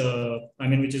questions,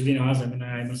 which has been asked.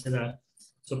 I must say that.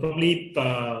 So probably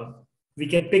we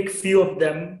can pick few of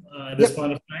them at this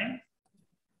point of time.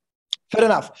 Fair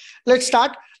enough. Let's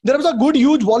start. There was a good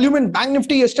huge volume in Bank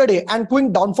Nifty yesterday and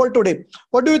quick downfall today.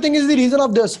 What do you think is the reason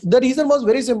of this? The reason was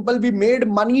very simple. We made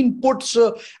money in puts.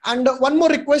 And one more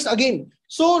request again.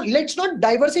 So let's not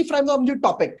diversify from the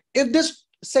topic. If this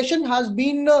session has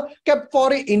been kept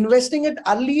for investing at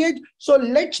early age, so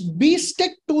let's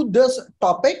stick to this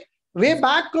topic. Way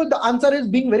back, the answer is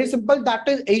being very simple. That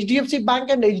is HDFC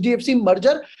Bank and HDFC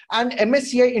merger and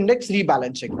MSCI index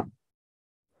rebalancing.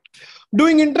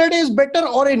 Doing intraday is better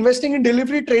or investing in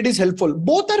delivery trade is helpful.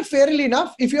 Both are fairly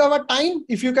enough. If you have a time,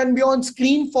 if you can be on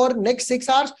screen for next 6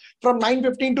 hours from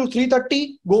 9:15 to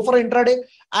 3:30, go for intraday.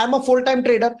 I'm a full-time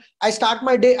trader. I start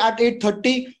my day at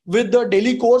 8:30 with the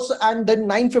daily course, and then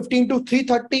 9:15 to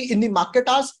 3:30 in the market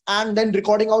hours, and then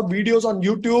recording out videos on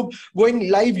YouTube, going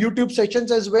live YouTube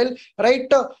sessions as well, right?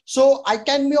 So I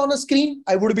can be on a screen.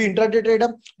 I would be intraday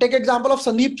trader. Take example of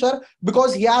Sandeep sir,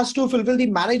 because he has to fulfill the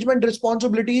management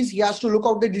responsibilities. He has to look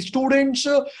out at the students,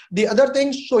 the other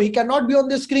things. So he cannot be on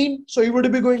the screen. So he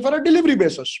would be going for a delivery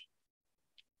basis.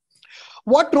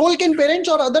 What role can parents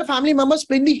or other family members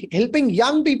play in the helping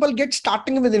young people get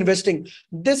starting with investing?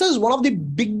 This is one of the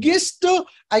biggest,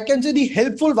 I can say the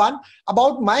helpful one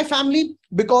about my family,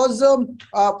 because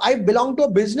I belong to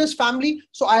a business family.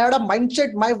 So I had a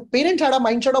mindset, my parents had a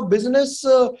mindset of business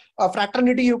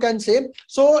fraternity, you can say.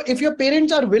 So if your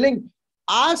parents are willing,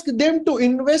 ask them to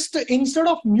invest instead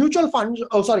of mutual funds.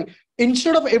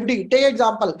 Instead of FD, take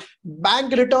example,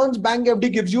 bank returns, bank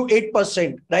FD gives you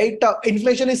 8%, right?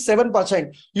 Inflation is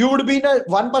 7%. You would be in a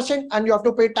 1% and you have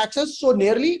to pay taxes. So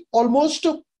nearly almost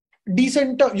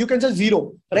decent, you can say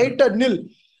zero, right? Nil.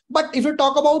 But if you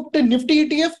talk about the Nifty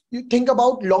ETF, you think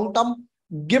about long term,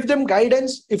 give them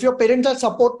guidance. If your parents are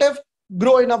supportive,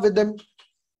 grow enough with them.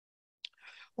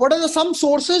 What are some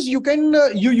sources you can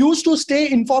you use to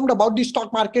stay informed about the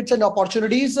stock markets and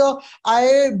opportunities?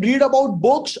 I read about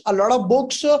books, a lot of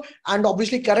books, and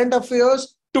obviously current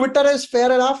affairs. Twitter is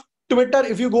fair enough. Twitter,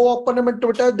 if you go open on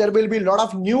Twitter, there will be a lot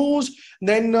of news.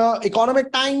 Then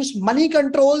Economic Times, Money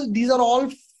Control. These are all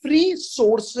free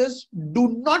sources. Do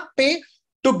not pay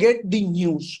to get the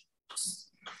news.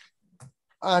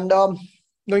 And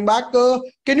going back,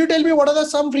 can you tell me what are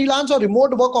some freelance or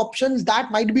remote work options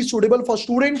that might be suitable for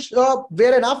students?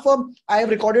 Fair enough. I have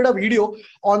recorded a video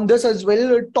on this as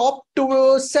well. Top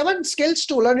 7 skills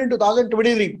to learn in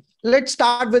 2023. Let's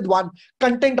start with one,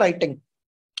 content writing.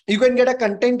 You can get a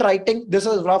content writing. This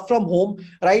is rough from home,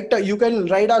 right? You can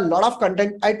write a lot of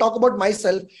content. I talk about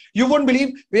myself. You won't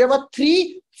believe we have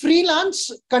 3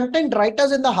 freelance content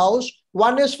writers in the house.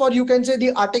 One is for, you can say,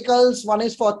 the articles, one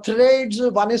is for threads,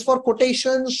 one is for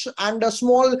quotations, and a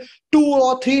small 2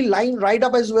 or 3 line write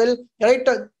up as well, right?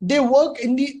 They work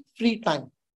in the free time.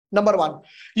 Number one.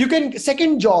 You can,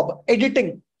 second job,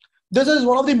 editing. This is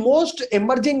one of the most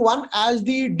emerging one as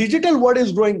the digital world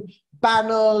is growing.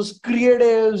 Banners,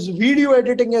 creatives, video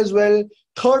editing as well.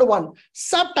 Third one,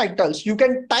 subtitles. You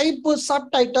can type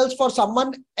subtitles for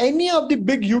someone, any of the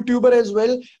big YouTuber as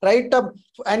well, right?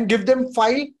 And give them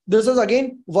file. This is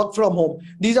again work from home.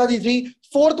 These are the three.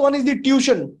 Fourth one is the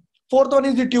tuition. Fourth one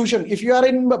is the tuition. If you are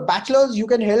in bachelor's, you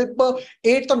can help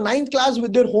 8th or 9th class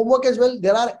with their homework as well.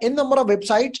 There are n number of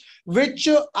websites which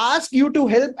ask you to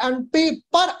help and pay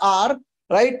per hour,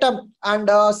 right?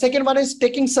 And second one is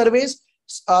taking surveys.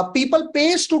 People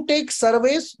pays to take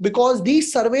surveys because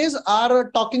these surveys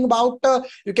are talking about,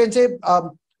 you can say,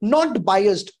 not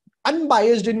biased,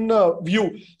 unbiased in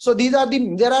view. So these are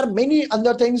the, there are many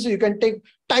other things you can take,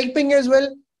 typing as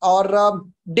well, or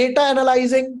data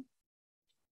analyzing.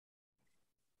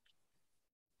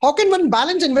 How can one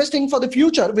balance investing for the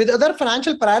future with other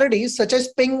financial priorities such as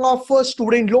paying off a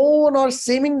student loan or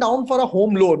saving down for a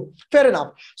home loan? Fair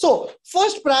enough. So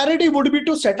first priority would be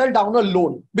to settle down a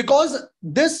loan, because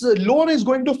this loan is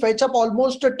going to fetch up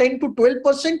almost 10 to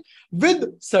 12%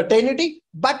 with certainty,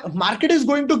 but market is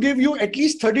going to give you at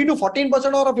least 13 to 14%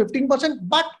 or 15%,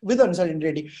 but with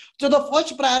uncertainty. So the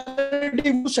first priority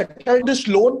is to settle this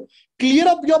loan, clear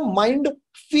up your mind,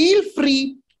 feel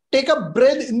free, take a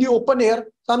breath in the open air,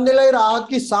 समझ ले राहत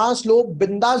की सांस लो,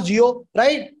 बिंदास जियो,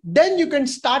 right? Then you can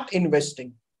start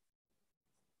investing.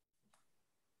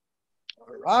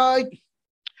 All right.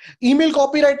 Email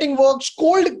copywriting works,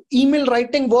 cold email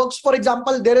writing works. For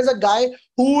example, there is a guy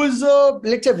who is,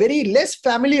 let's say, very less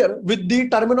familiar with the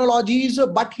terminologies,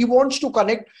 but he wants to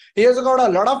connect. He has got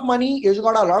a lot of money, he's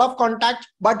got a lot of contacts,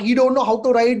 but he don't know how to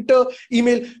write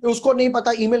email. Usko nahi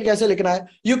pata email kaise likhna hai.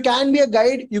 You can be a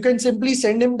guide. You can simply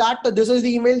send him that this is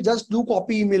the email, just do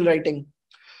copy email writing.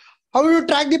 How do you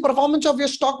track the performance of your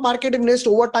stock market invest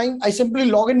over time? I simply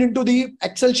log into the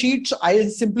Excel sheets. I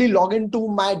simply log into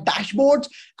my dashboards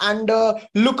and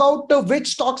look out which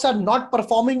stocks are not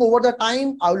performing over the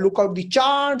time. I'll look out the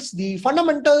charts, the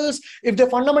fundamentals. If the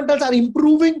fundamentals are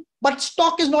improving, but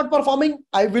stock is not performing,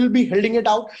 I will be holding it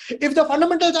out. If the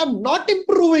fundamentals are not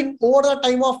improving over the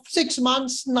time of 6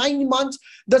 months, 9 months,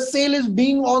 the sale is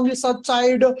being on the such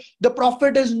side, the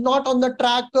profit is not on the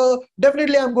track,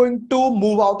 definitely I'm going to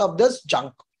move out of this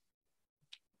junk.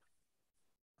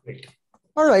 Great.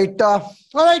 All right,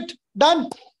 done.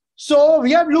 So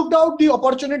we have looked out the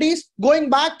opportunities. Going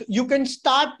back, you can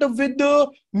start with the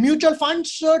mutual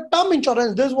funds, term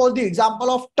insurance. This was the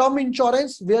example of term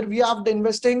insurance where we have the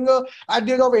investing at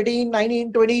the age of 18,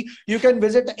 19, 20. You can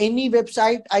visit any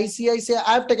website, ICICI.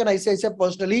 I have taken ICICI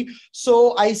personally.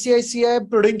 So ICICI,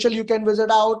 Prudential, you can visit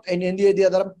out, and in the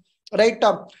other, right?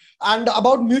 And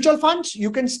about mutual funds,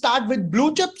 you can start with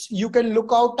blue chips. You can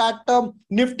look out at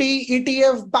Nifty,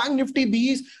 ETF, Bank Nifty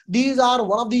Bs. These are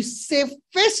one of the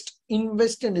safest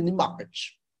investment in the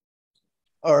markets.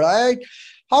 All right.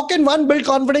 How can one build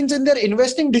confidence in their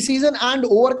investing decision and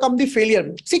overcome the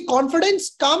failure? See,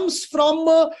 confidence comes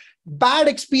from bad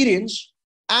experience,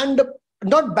 and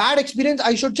not bad experience,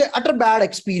 I should say utter bad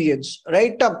experience,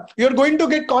 right? You're going to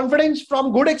get confidence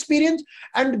from good experience,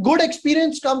 and good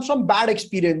experience comes from bad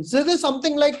experience. This is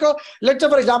something like, let's say,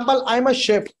 for example, I'm a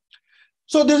chef.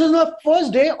 So this is my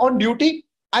first day on duty.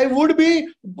 I would be,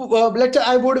 let's say,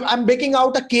 I'm baking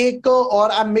out a cake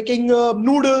or I'm making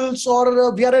noodles,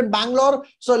 or we are in Bangalore.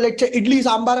 So let's say idli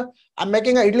sambar, I'm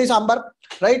making a idli sambar,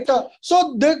 right?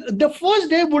 So the first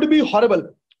day would be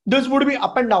horrible. This would be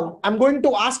up and down. I'm going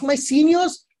to ask my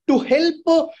seniors to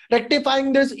help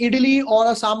rectifying this idli or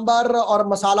a sambar or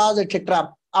masalas,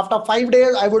 etc. After 5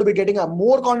 days, I would be getting a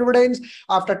more confidence.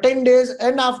 After 10 days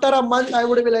and after a month, I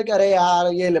would be like, "Arey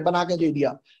yaar, ye le bana ke de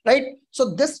diya." Right? So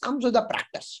this comes with the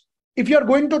practice. If you're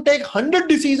going to take 100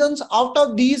 decisions, out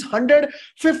of these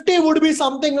 150 would be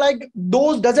something like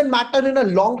those doesn't matter in a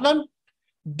long run.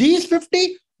 These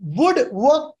 50 would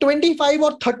work, 25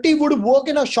 or 30 would work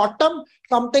in a short term,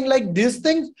 something like these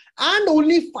things, and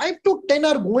only 5 to 10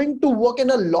 are going to work in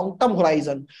a long term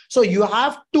horizon. So you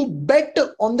have to bet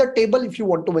on the table if you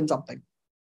want to win something.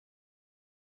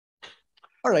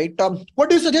 All right. What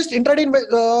do you suggest intraday?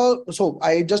 So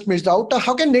I just missed out.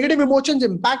 How can negative emotions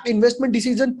impact investment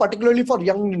decisions, particularly for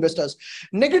young investors?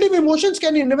 Negative emotions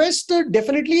can invest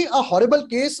definitely a horrible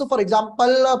case. So, for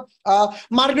example,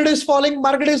 market is falling.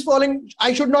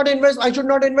 I should not invest.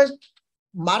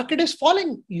 Market is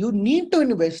falling. You need to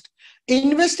invest.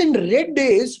 Invest in red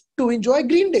days to enjoy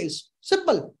green days.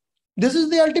 Simple. This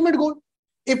is the ultimate goal.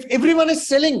 If everyone is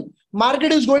selling,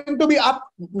 market is going to be up,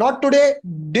 not today,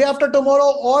 day after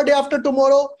tomorrow or day after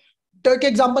tomorrow. Take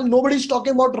example, nobody's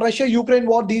talking about Russia-Ukraine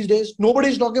war these days.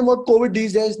 Nobody's talking about COVID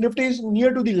these days. Nifty is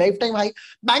near to the lifetime high.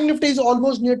 Bank Nifty is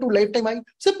almost near to lifetime high.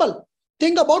 Simple.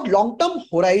 Think about long-term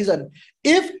horizon.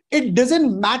 If it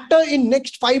doesn't matter in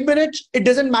next 5 minutes, it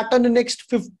doesn't matter in the next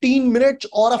 15 minutes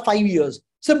or 5 years.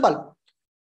 Simple.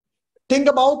 Think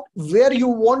about where you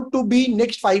want to be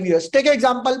next 5 years. Take an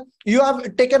example. You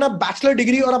have taken a bachelor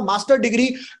degree or a master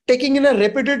degree, taking in a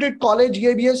reputed college,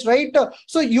 GIBS, right?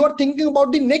 So you are thinking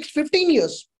about the next 15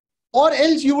 years. Or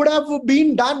else you would have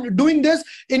been doing this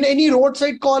in any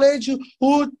roadside college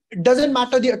who doesn't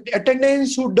matter the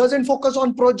attendance, who doesn't focus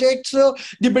on projects,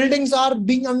 the buildings are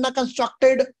being under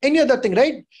constructed, any other thing,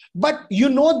 right? But you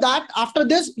know that after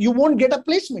this, you won't get a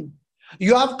placement.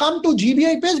 You have come to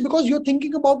GBIPS because you're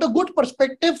thinking about a good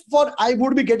perspective for I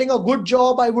would be getting a good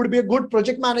job, I would be a good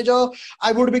project manager,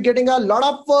 I would be getting a lot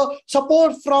of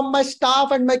support from my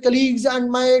staff and my colleagues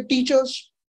and my teachers.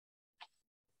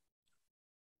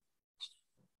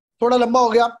 थोड़ा लंबा हो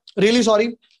गया, really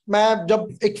sorry. मैं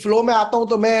जब एक flow में आता हूं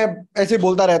तो मैं ऐसे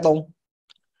बोलता रहता हूं.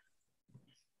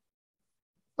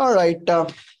 All right, done.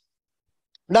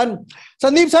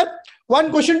 Sandeep sir,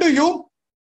 one question to you.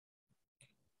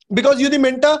 Because you're the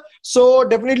mentor, so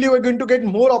definitely we're going to get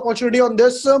more opportunity on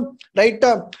this, right?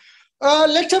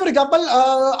 Let's have an example.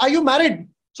 Are you married?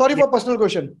 Sorry for personal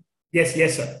question. Yes,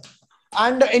 sir.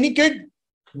 And any kid?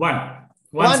 One.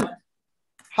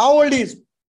 How old is?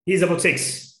 He's about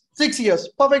 6. 6 years,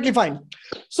 perfectly fine.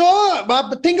 So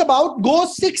think about go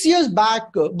 6 years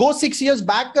back,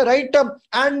 right?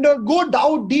 And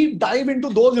go deep dive into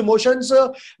those emotions.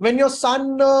 When your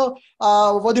son,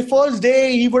 for the first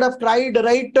day, he would have cried,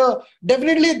 right?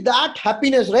 Definitely that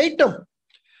happiness, right?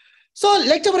 So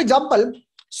let's say, for example,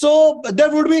 so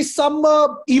there would be some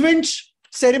events,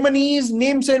 ceremonies,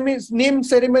 name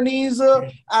ceremonies,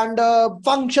 and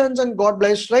functions, and God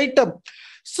bless, right?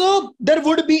 So there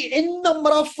would be in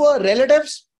number of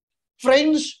relatives,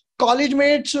 friends, college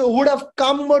mates who would have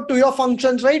come to your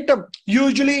functions, right?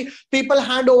 Usually people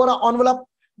hand over an envelope,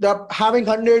 they're having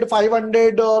 100,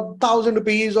 500, 1,000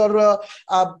 rupees, or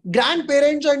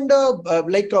grandparents and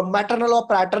like maternal or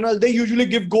paternal, they usually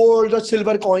give gold or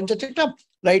silver coins, etc.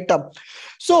 Right?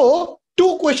 So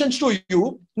 2 questions to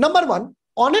you. Number 1,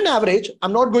 on an average,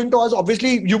 I'm not going to ask,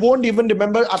 obviously you won't even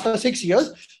remember after 6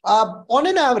 years. On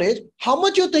an average, how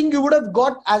much you think you would have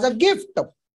got as a gift?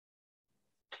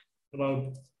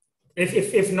 About,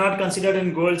 if not considered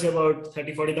in gold, about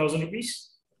 30,000-40,000 rupees.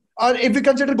 Or if we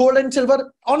consider gold and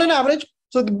silver, on an average,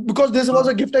 so because this was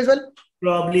a gift as well,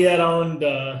 probably around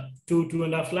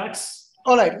 2.5 lakhs.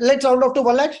 All right, let's round off to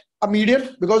 1 lakh, a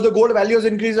median, because the gold value has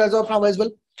increased as of now as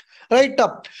well. Right.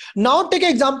 Now take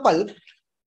an example.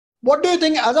 What do you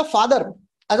think as a father?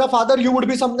 As a father, you would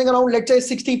be something around, let's say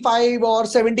 65 or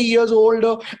 70 years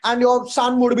old, and your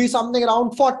son would be something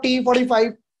around 40,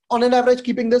 45 on an average,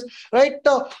 keeping this, right?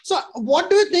 So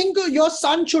what do you think your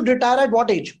son should retire at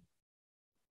what age?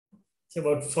 It's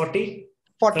about 40.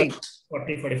 40.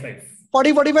 40, 45.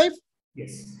 40, 45?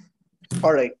 Yes.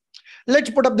 All right.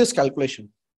 Let's put up this calculation.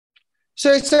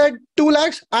 So it said 2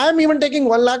 lakhs. I am even taking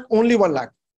 1 lakh, only 1 lakh.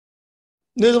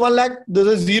 This is 1 lakh. This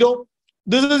is 0.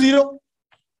 This is 0.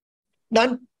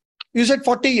 Done. You said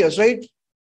 40 years, right?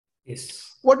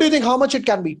 Yes. What do you think? How much it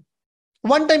can be?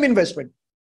 One-time investment.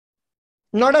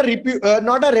 Not a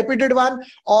repeated one,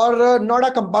 or not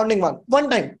a compounding one. One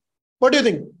time. What do you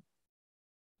think?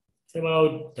 It's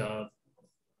about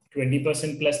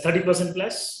 20% plus, 30%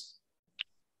 plus.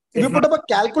 If you put up a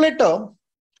calculator,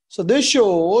 so this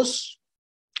shows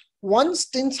 1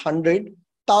 times 100,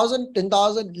 1,000,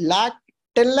 10,000, lakh,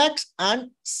 10 lakhs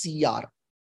and CR.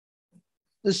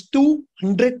 This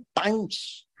 200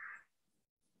 times.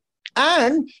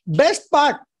 And best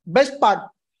part,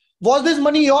 was this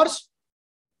money yours?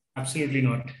 Absolutely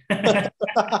not.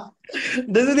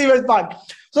 This is the best part.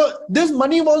 So this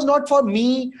money was not for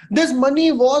me. This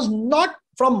money was not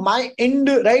from my end,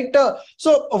 right?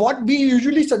 So what we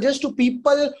usually suggest to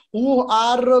people who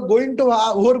are going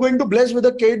to bless with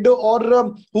a kid,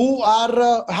 or who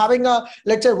are having a,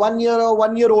 let's say 1 year or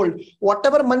 1 year old,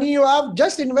 whatever money you have,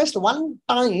 just invest one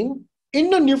time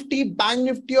in a Nifty, Bank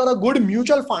Nifty, or a good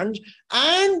mutual fund,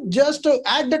 and just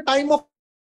at the time of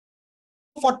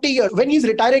 40 years when he's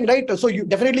retiring, right? So you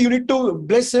definitely, you need to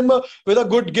bless him with a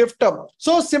good gift.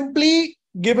 So simply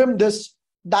give him this,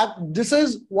 that this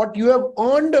is what you have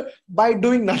earned by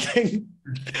doing nothing.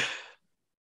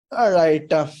 All right.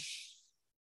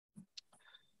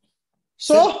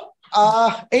 So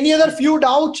any other few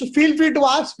doubts, feel free to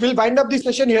ask. We'll wind up this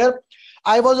session here.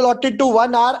 I was allotted to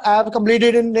 1 hour. I have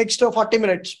completed in next 40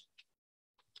 minutes.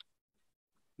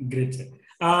 Great, sir.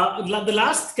 The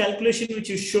last calculation which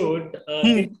you showed,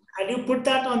 had you put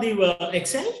that on the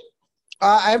Excel?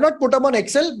 I have not put up on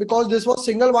Excel because this was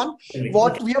single one.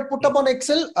 What we have put up on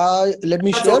Excel, let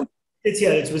me share. It's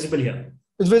here. It's visible here.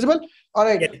 It's visible. All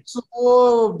right. Yeah.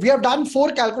 So we have done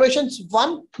 4 calculations.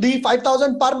 One, the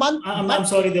 5,000 per month. I'm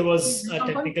sorry, there was a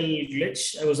technical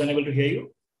glitch. I was unable to hear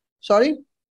you. Sorry.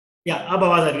 Yeah, अब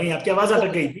आवाज आ रही है. आपकी आवाज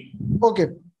अटक गई थी. Okay.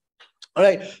 All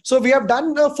right. So we have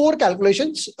done 4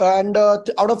 calculations, and out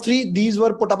of 3, these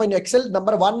were put up in Excel.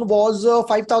 Number 1 was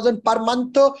 5,000 per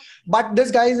month, but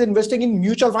this guy is investing in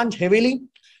mutual funds heavily.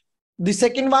 The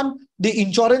second one, the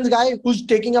insurance guy who's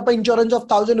taking up an insurance of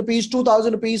 1,000 rupees,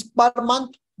 2,000 rupees per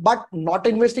month, but not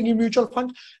investing in mutual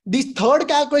funds. The third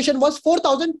calculation was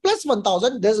 4,000 plus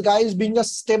 1,000. This guy is being a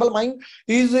stable mind.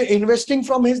 He's investing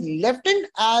from his left hand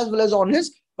as well as on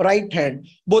his right hand,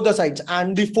 both the sides.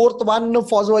 And the fourth one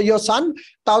for your son,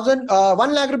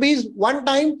 1 lakh rupees one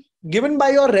time given by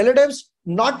your relatives,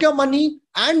 not your money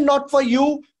and not for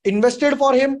you, invested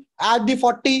for him. At the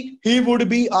 40, he would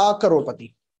be a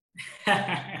crorepati.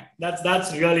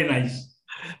 That's really nice.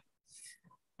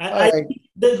 Right.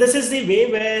 This is the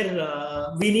way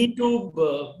where we need to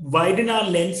widen our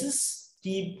lenses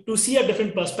to see a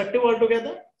different perspective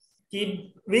altogether.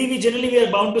 We generally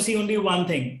are bound to see only one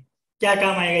thing. क्या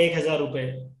काम आएगा 1,000 रुपए?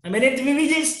 I mean, we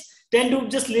just tend to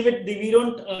just leave it. We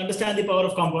don't understand the power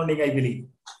of compounding, I believe.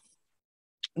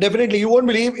 Definitely. You won't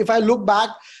believe, if I look back,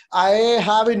 I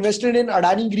have invested in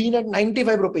Adani Green at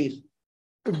 95 rupees.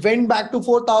 It went back to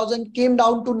 4,000, came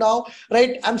down to now,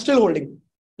 right? I'm still holding,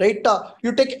 right?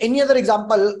 You take any other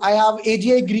example. I have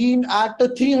AGI Green at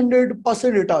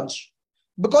 300% returns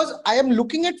because I am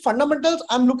looking at fundamentals.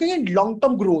 I'm looking at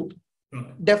long-term growth.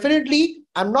 Definitely,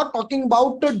 I'm not talking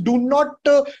about do not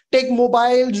take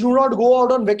mobiles, do not go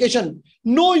out on vacation.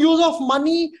 No use of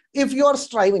money if you are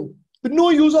striving. No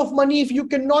use of money if you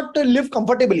cannot live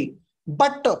comfortably.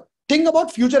 But think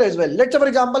about future as well. Let's say, for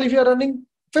example, if you are running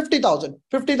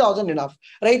 50,000 enough,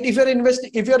 right?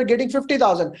 If you're getting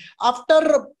 50,000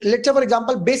 after, let's say, for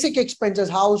example, basic expenses,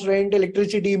 house rent,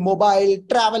 electricity, mobile,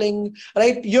 traveling,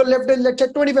 right? You're left with, let's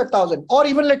say, 25,000 or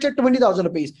even let's say 20,000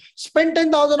 rupees. Spend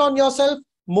 10,000 on yourself,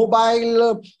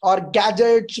 mobile or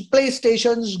gadgets,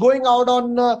 playstations, going out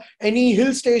on any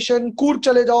hill station, Coorg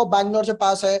chale jao, Bangalore se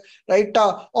paas hai, right?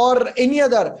 Or any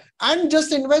other, and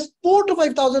just invest 4,000 to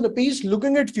 5,000 rupees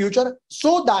looking at future,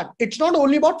 so that it's not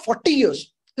only about 40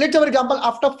 years. Let's say, for example,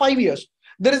 after 5 years,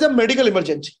 there is a medical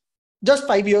emergency. Just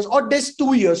 5 years or just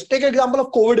 2 years. Take an example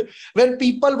of COVID, when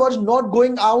people were not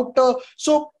going out.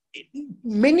 So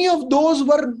many of those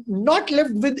were not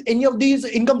left with any of these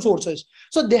income sources.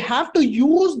 So they have to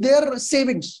use their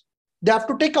savings. They have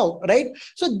to take out, right?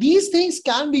 So these things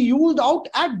can be used out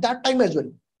at that time as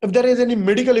well. If there is any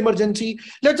medical emergency,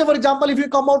 let's say, for example, if you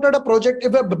come out at a project,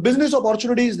 if a business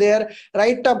opportunity is there,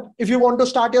 right? If you want to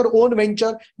start your own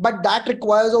venture, but that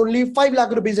requires only 5 lakh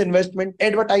rupees investment,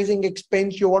 advertising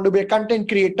expense, you want to be a content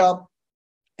creator.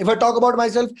 If I talk about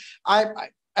myself,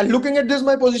 I'm looking at this,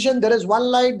 my position, there is one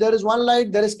light, there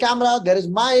is camera, there is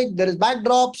mic, there is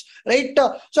backdrops, right?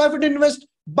 So I have to invest.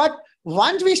 But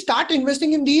once we start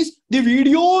investing in these, the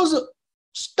videos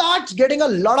starts getting a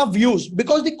lot of views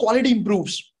because the quality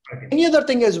improves. Any other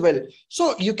thing as well.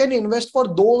 So you can invest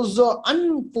for those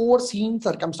unforeseen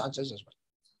circumstances as well.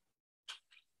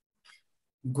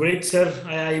 Great, sir.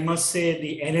 I must say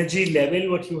the energy level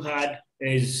what you had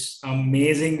is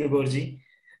amazing, Vibhorji.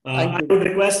 I would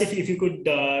request if you could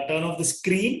turn off the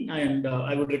screen, and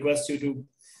I would request you to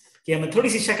कि हमें थोड़ी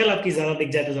सी शक्ल आपकी ज़्यादा दिख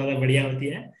जाए तो ज़्यादा बढ़िया होती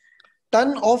है.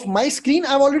 Turn off my screen.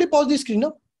 I've already paused the screen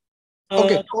now.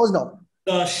 Okay, pause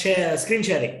now. Screen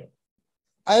sharing.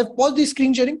 I have paused the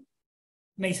screen sharing.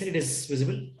 No, sir, it is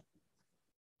visible.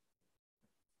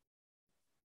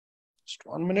 Just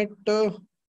 1 minute.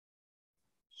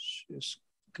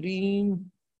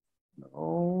 Screen.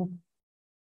 No.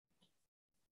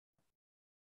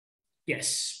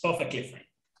 Yes, perfectly fine.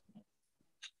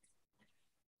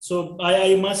 So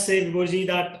I must say, Vibhorji,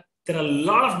 that there are a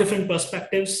lot of different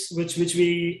perspectives which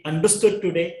we understood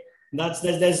today.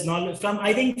 There's knowledge from,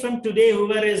 I think from today,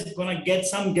 whoever is going to get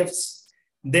some gifts,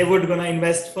 they would going to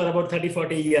invest for about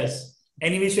 30-40 years.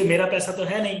 Anyway, so mera paisa to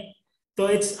hai nahi. So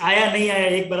it's aaya nahi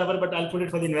aaya ek barabar, but I'll put it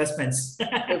for the investments.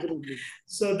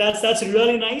 So that's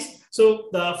really nice. So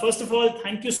first of all,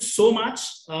 thank you so much.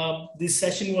 This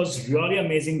session was really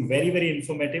amazing, very, very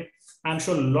informative. I'm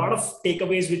sure a lot of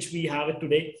takeaways which we have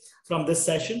today from this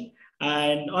session.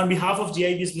 And on behalf of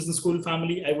GIBS Business School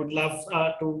family, I would love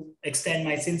to extend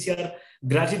my sincere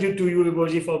gratitude to you,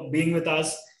 Vibhorji, for being with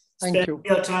us, Thank you.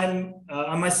 your time.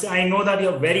 I know that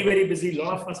you're very, very busy, a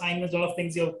lot of assignments, a lot of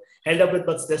things you've held up with,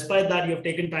 but despite that, you've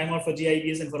taken time out for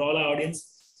GIBS and for all our audience.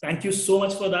 Thank you so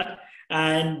much for that.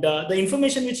 And the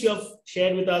information which you have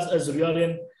shared with us is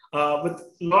really with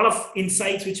a lot of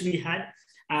insights which we had,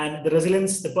 and the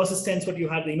resilience, the persistence, what you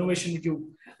had, the innovation that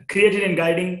you created in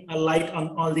guiding a light on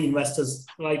all the investors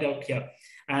right out here.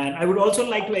 And I would also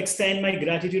like to extend my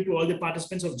gratitude to all the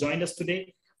participants who have joined us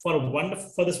today for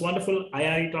this wonderful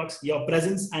IRE talks. Your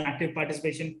presence and active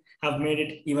participation have made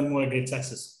it even more a great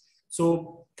success.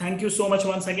 So thank you so much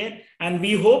once again. And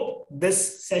we hope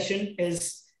this session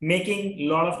is making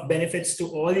a lot of benefits to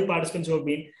all the participants who have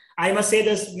been. I must say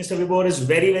this, Mr. Vibhor is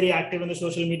very, very active on the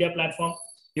social media platform.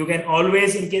 You can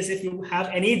always, in case if you have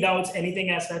any doubts, anything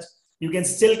as such, you can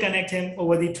still connect him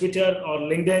over the Twitter or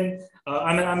LinkedIn.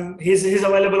 He's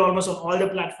available almost on all the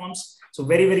platforms. So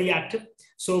very, very active.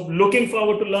 So looking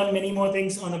forward to learn many more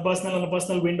things on a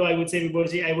personal window. I would say,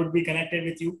 Vibhorji, I would be connected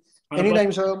with you.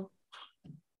 Anytime, sir.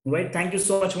 Right. Thank you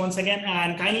so much once again.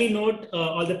 And kindly note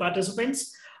all the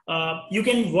participants, you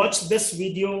can watch this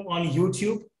video on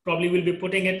YouTube. Probably will be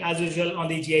putting it as usual on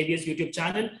the GIBS YouTube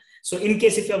channel. So in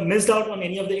case if you have missed out on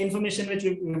any of the information which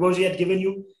Vibhorji had given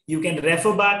you, you can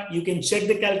refer back, you can check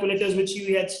the calculators which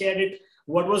you had shared it,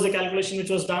 what was the calculation which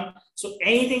was done. So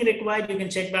anything required, you can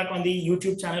check back on the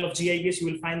YouTube channel of GIBS. You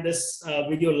will find this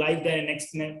video live there in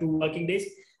next 2 working days.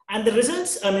 And the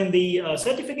results, the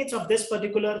certificates of this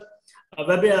particular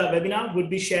webinar would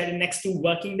be shared in next 2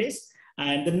 working days.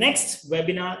 And the next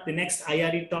webinar, the next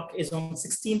IRE talk is on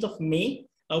 16th of May.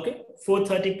 Okay,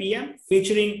 4:30 p.m.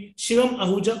 featuring Shivam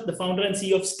Ahuja, the founder and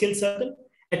CEO of Skill Circle,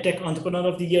 a tech entrepreneur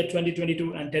of the year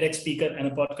 2022 and TEDx speaker and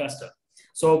a podcaster.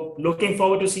 So looking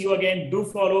forward to see you again. Do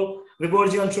follow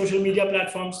Vibhorji on social media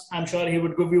platforms. I'm sure he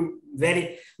would give you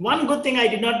one good thing I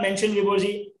did not mention,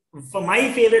 Vibhorji, for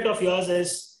my favorite of yours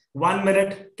is 1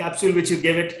 minute capsule, which you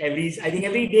give it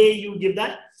every day you give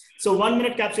that. So 1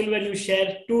 minute capsule where you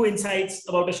share 2 insights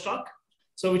about a stock.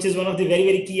 So which is one of the very,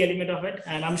 very key element of it.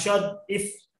 And I'm sure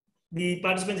if the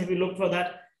participants, if you look for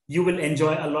that, you will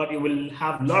enjoy a lot. You will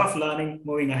have a lot of learning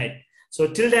moving ahead. So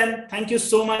till then, thank you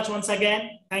so much once again.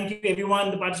 Thank you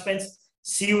everyone, the participants.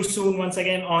 See you soon once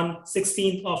again on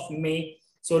 16th of May.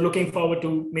 So looking forward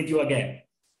to meet you again.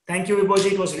 Thank you,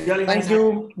 Vibhorji. It was really nice. Thank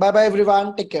you. Bye-bye,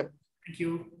 everyone. Take care. Thank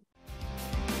you.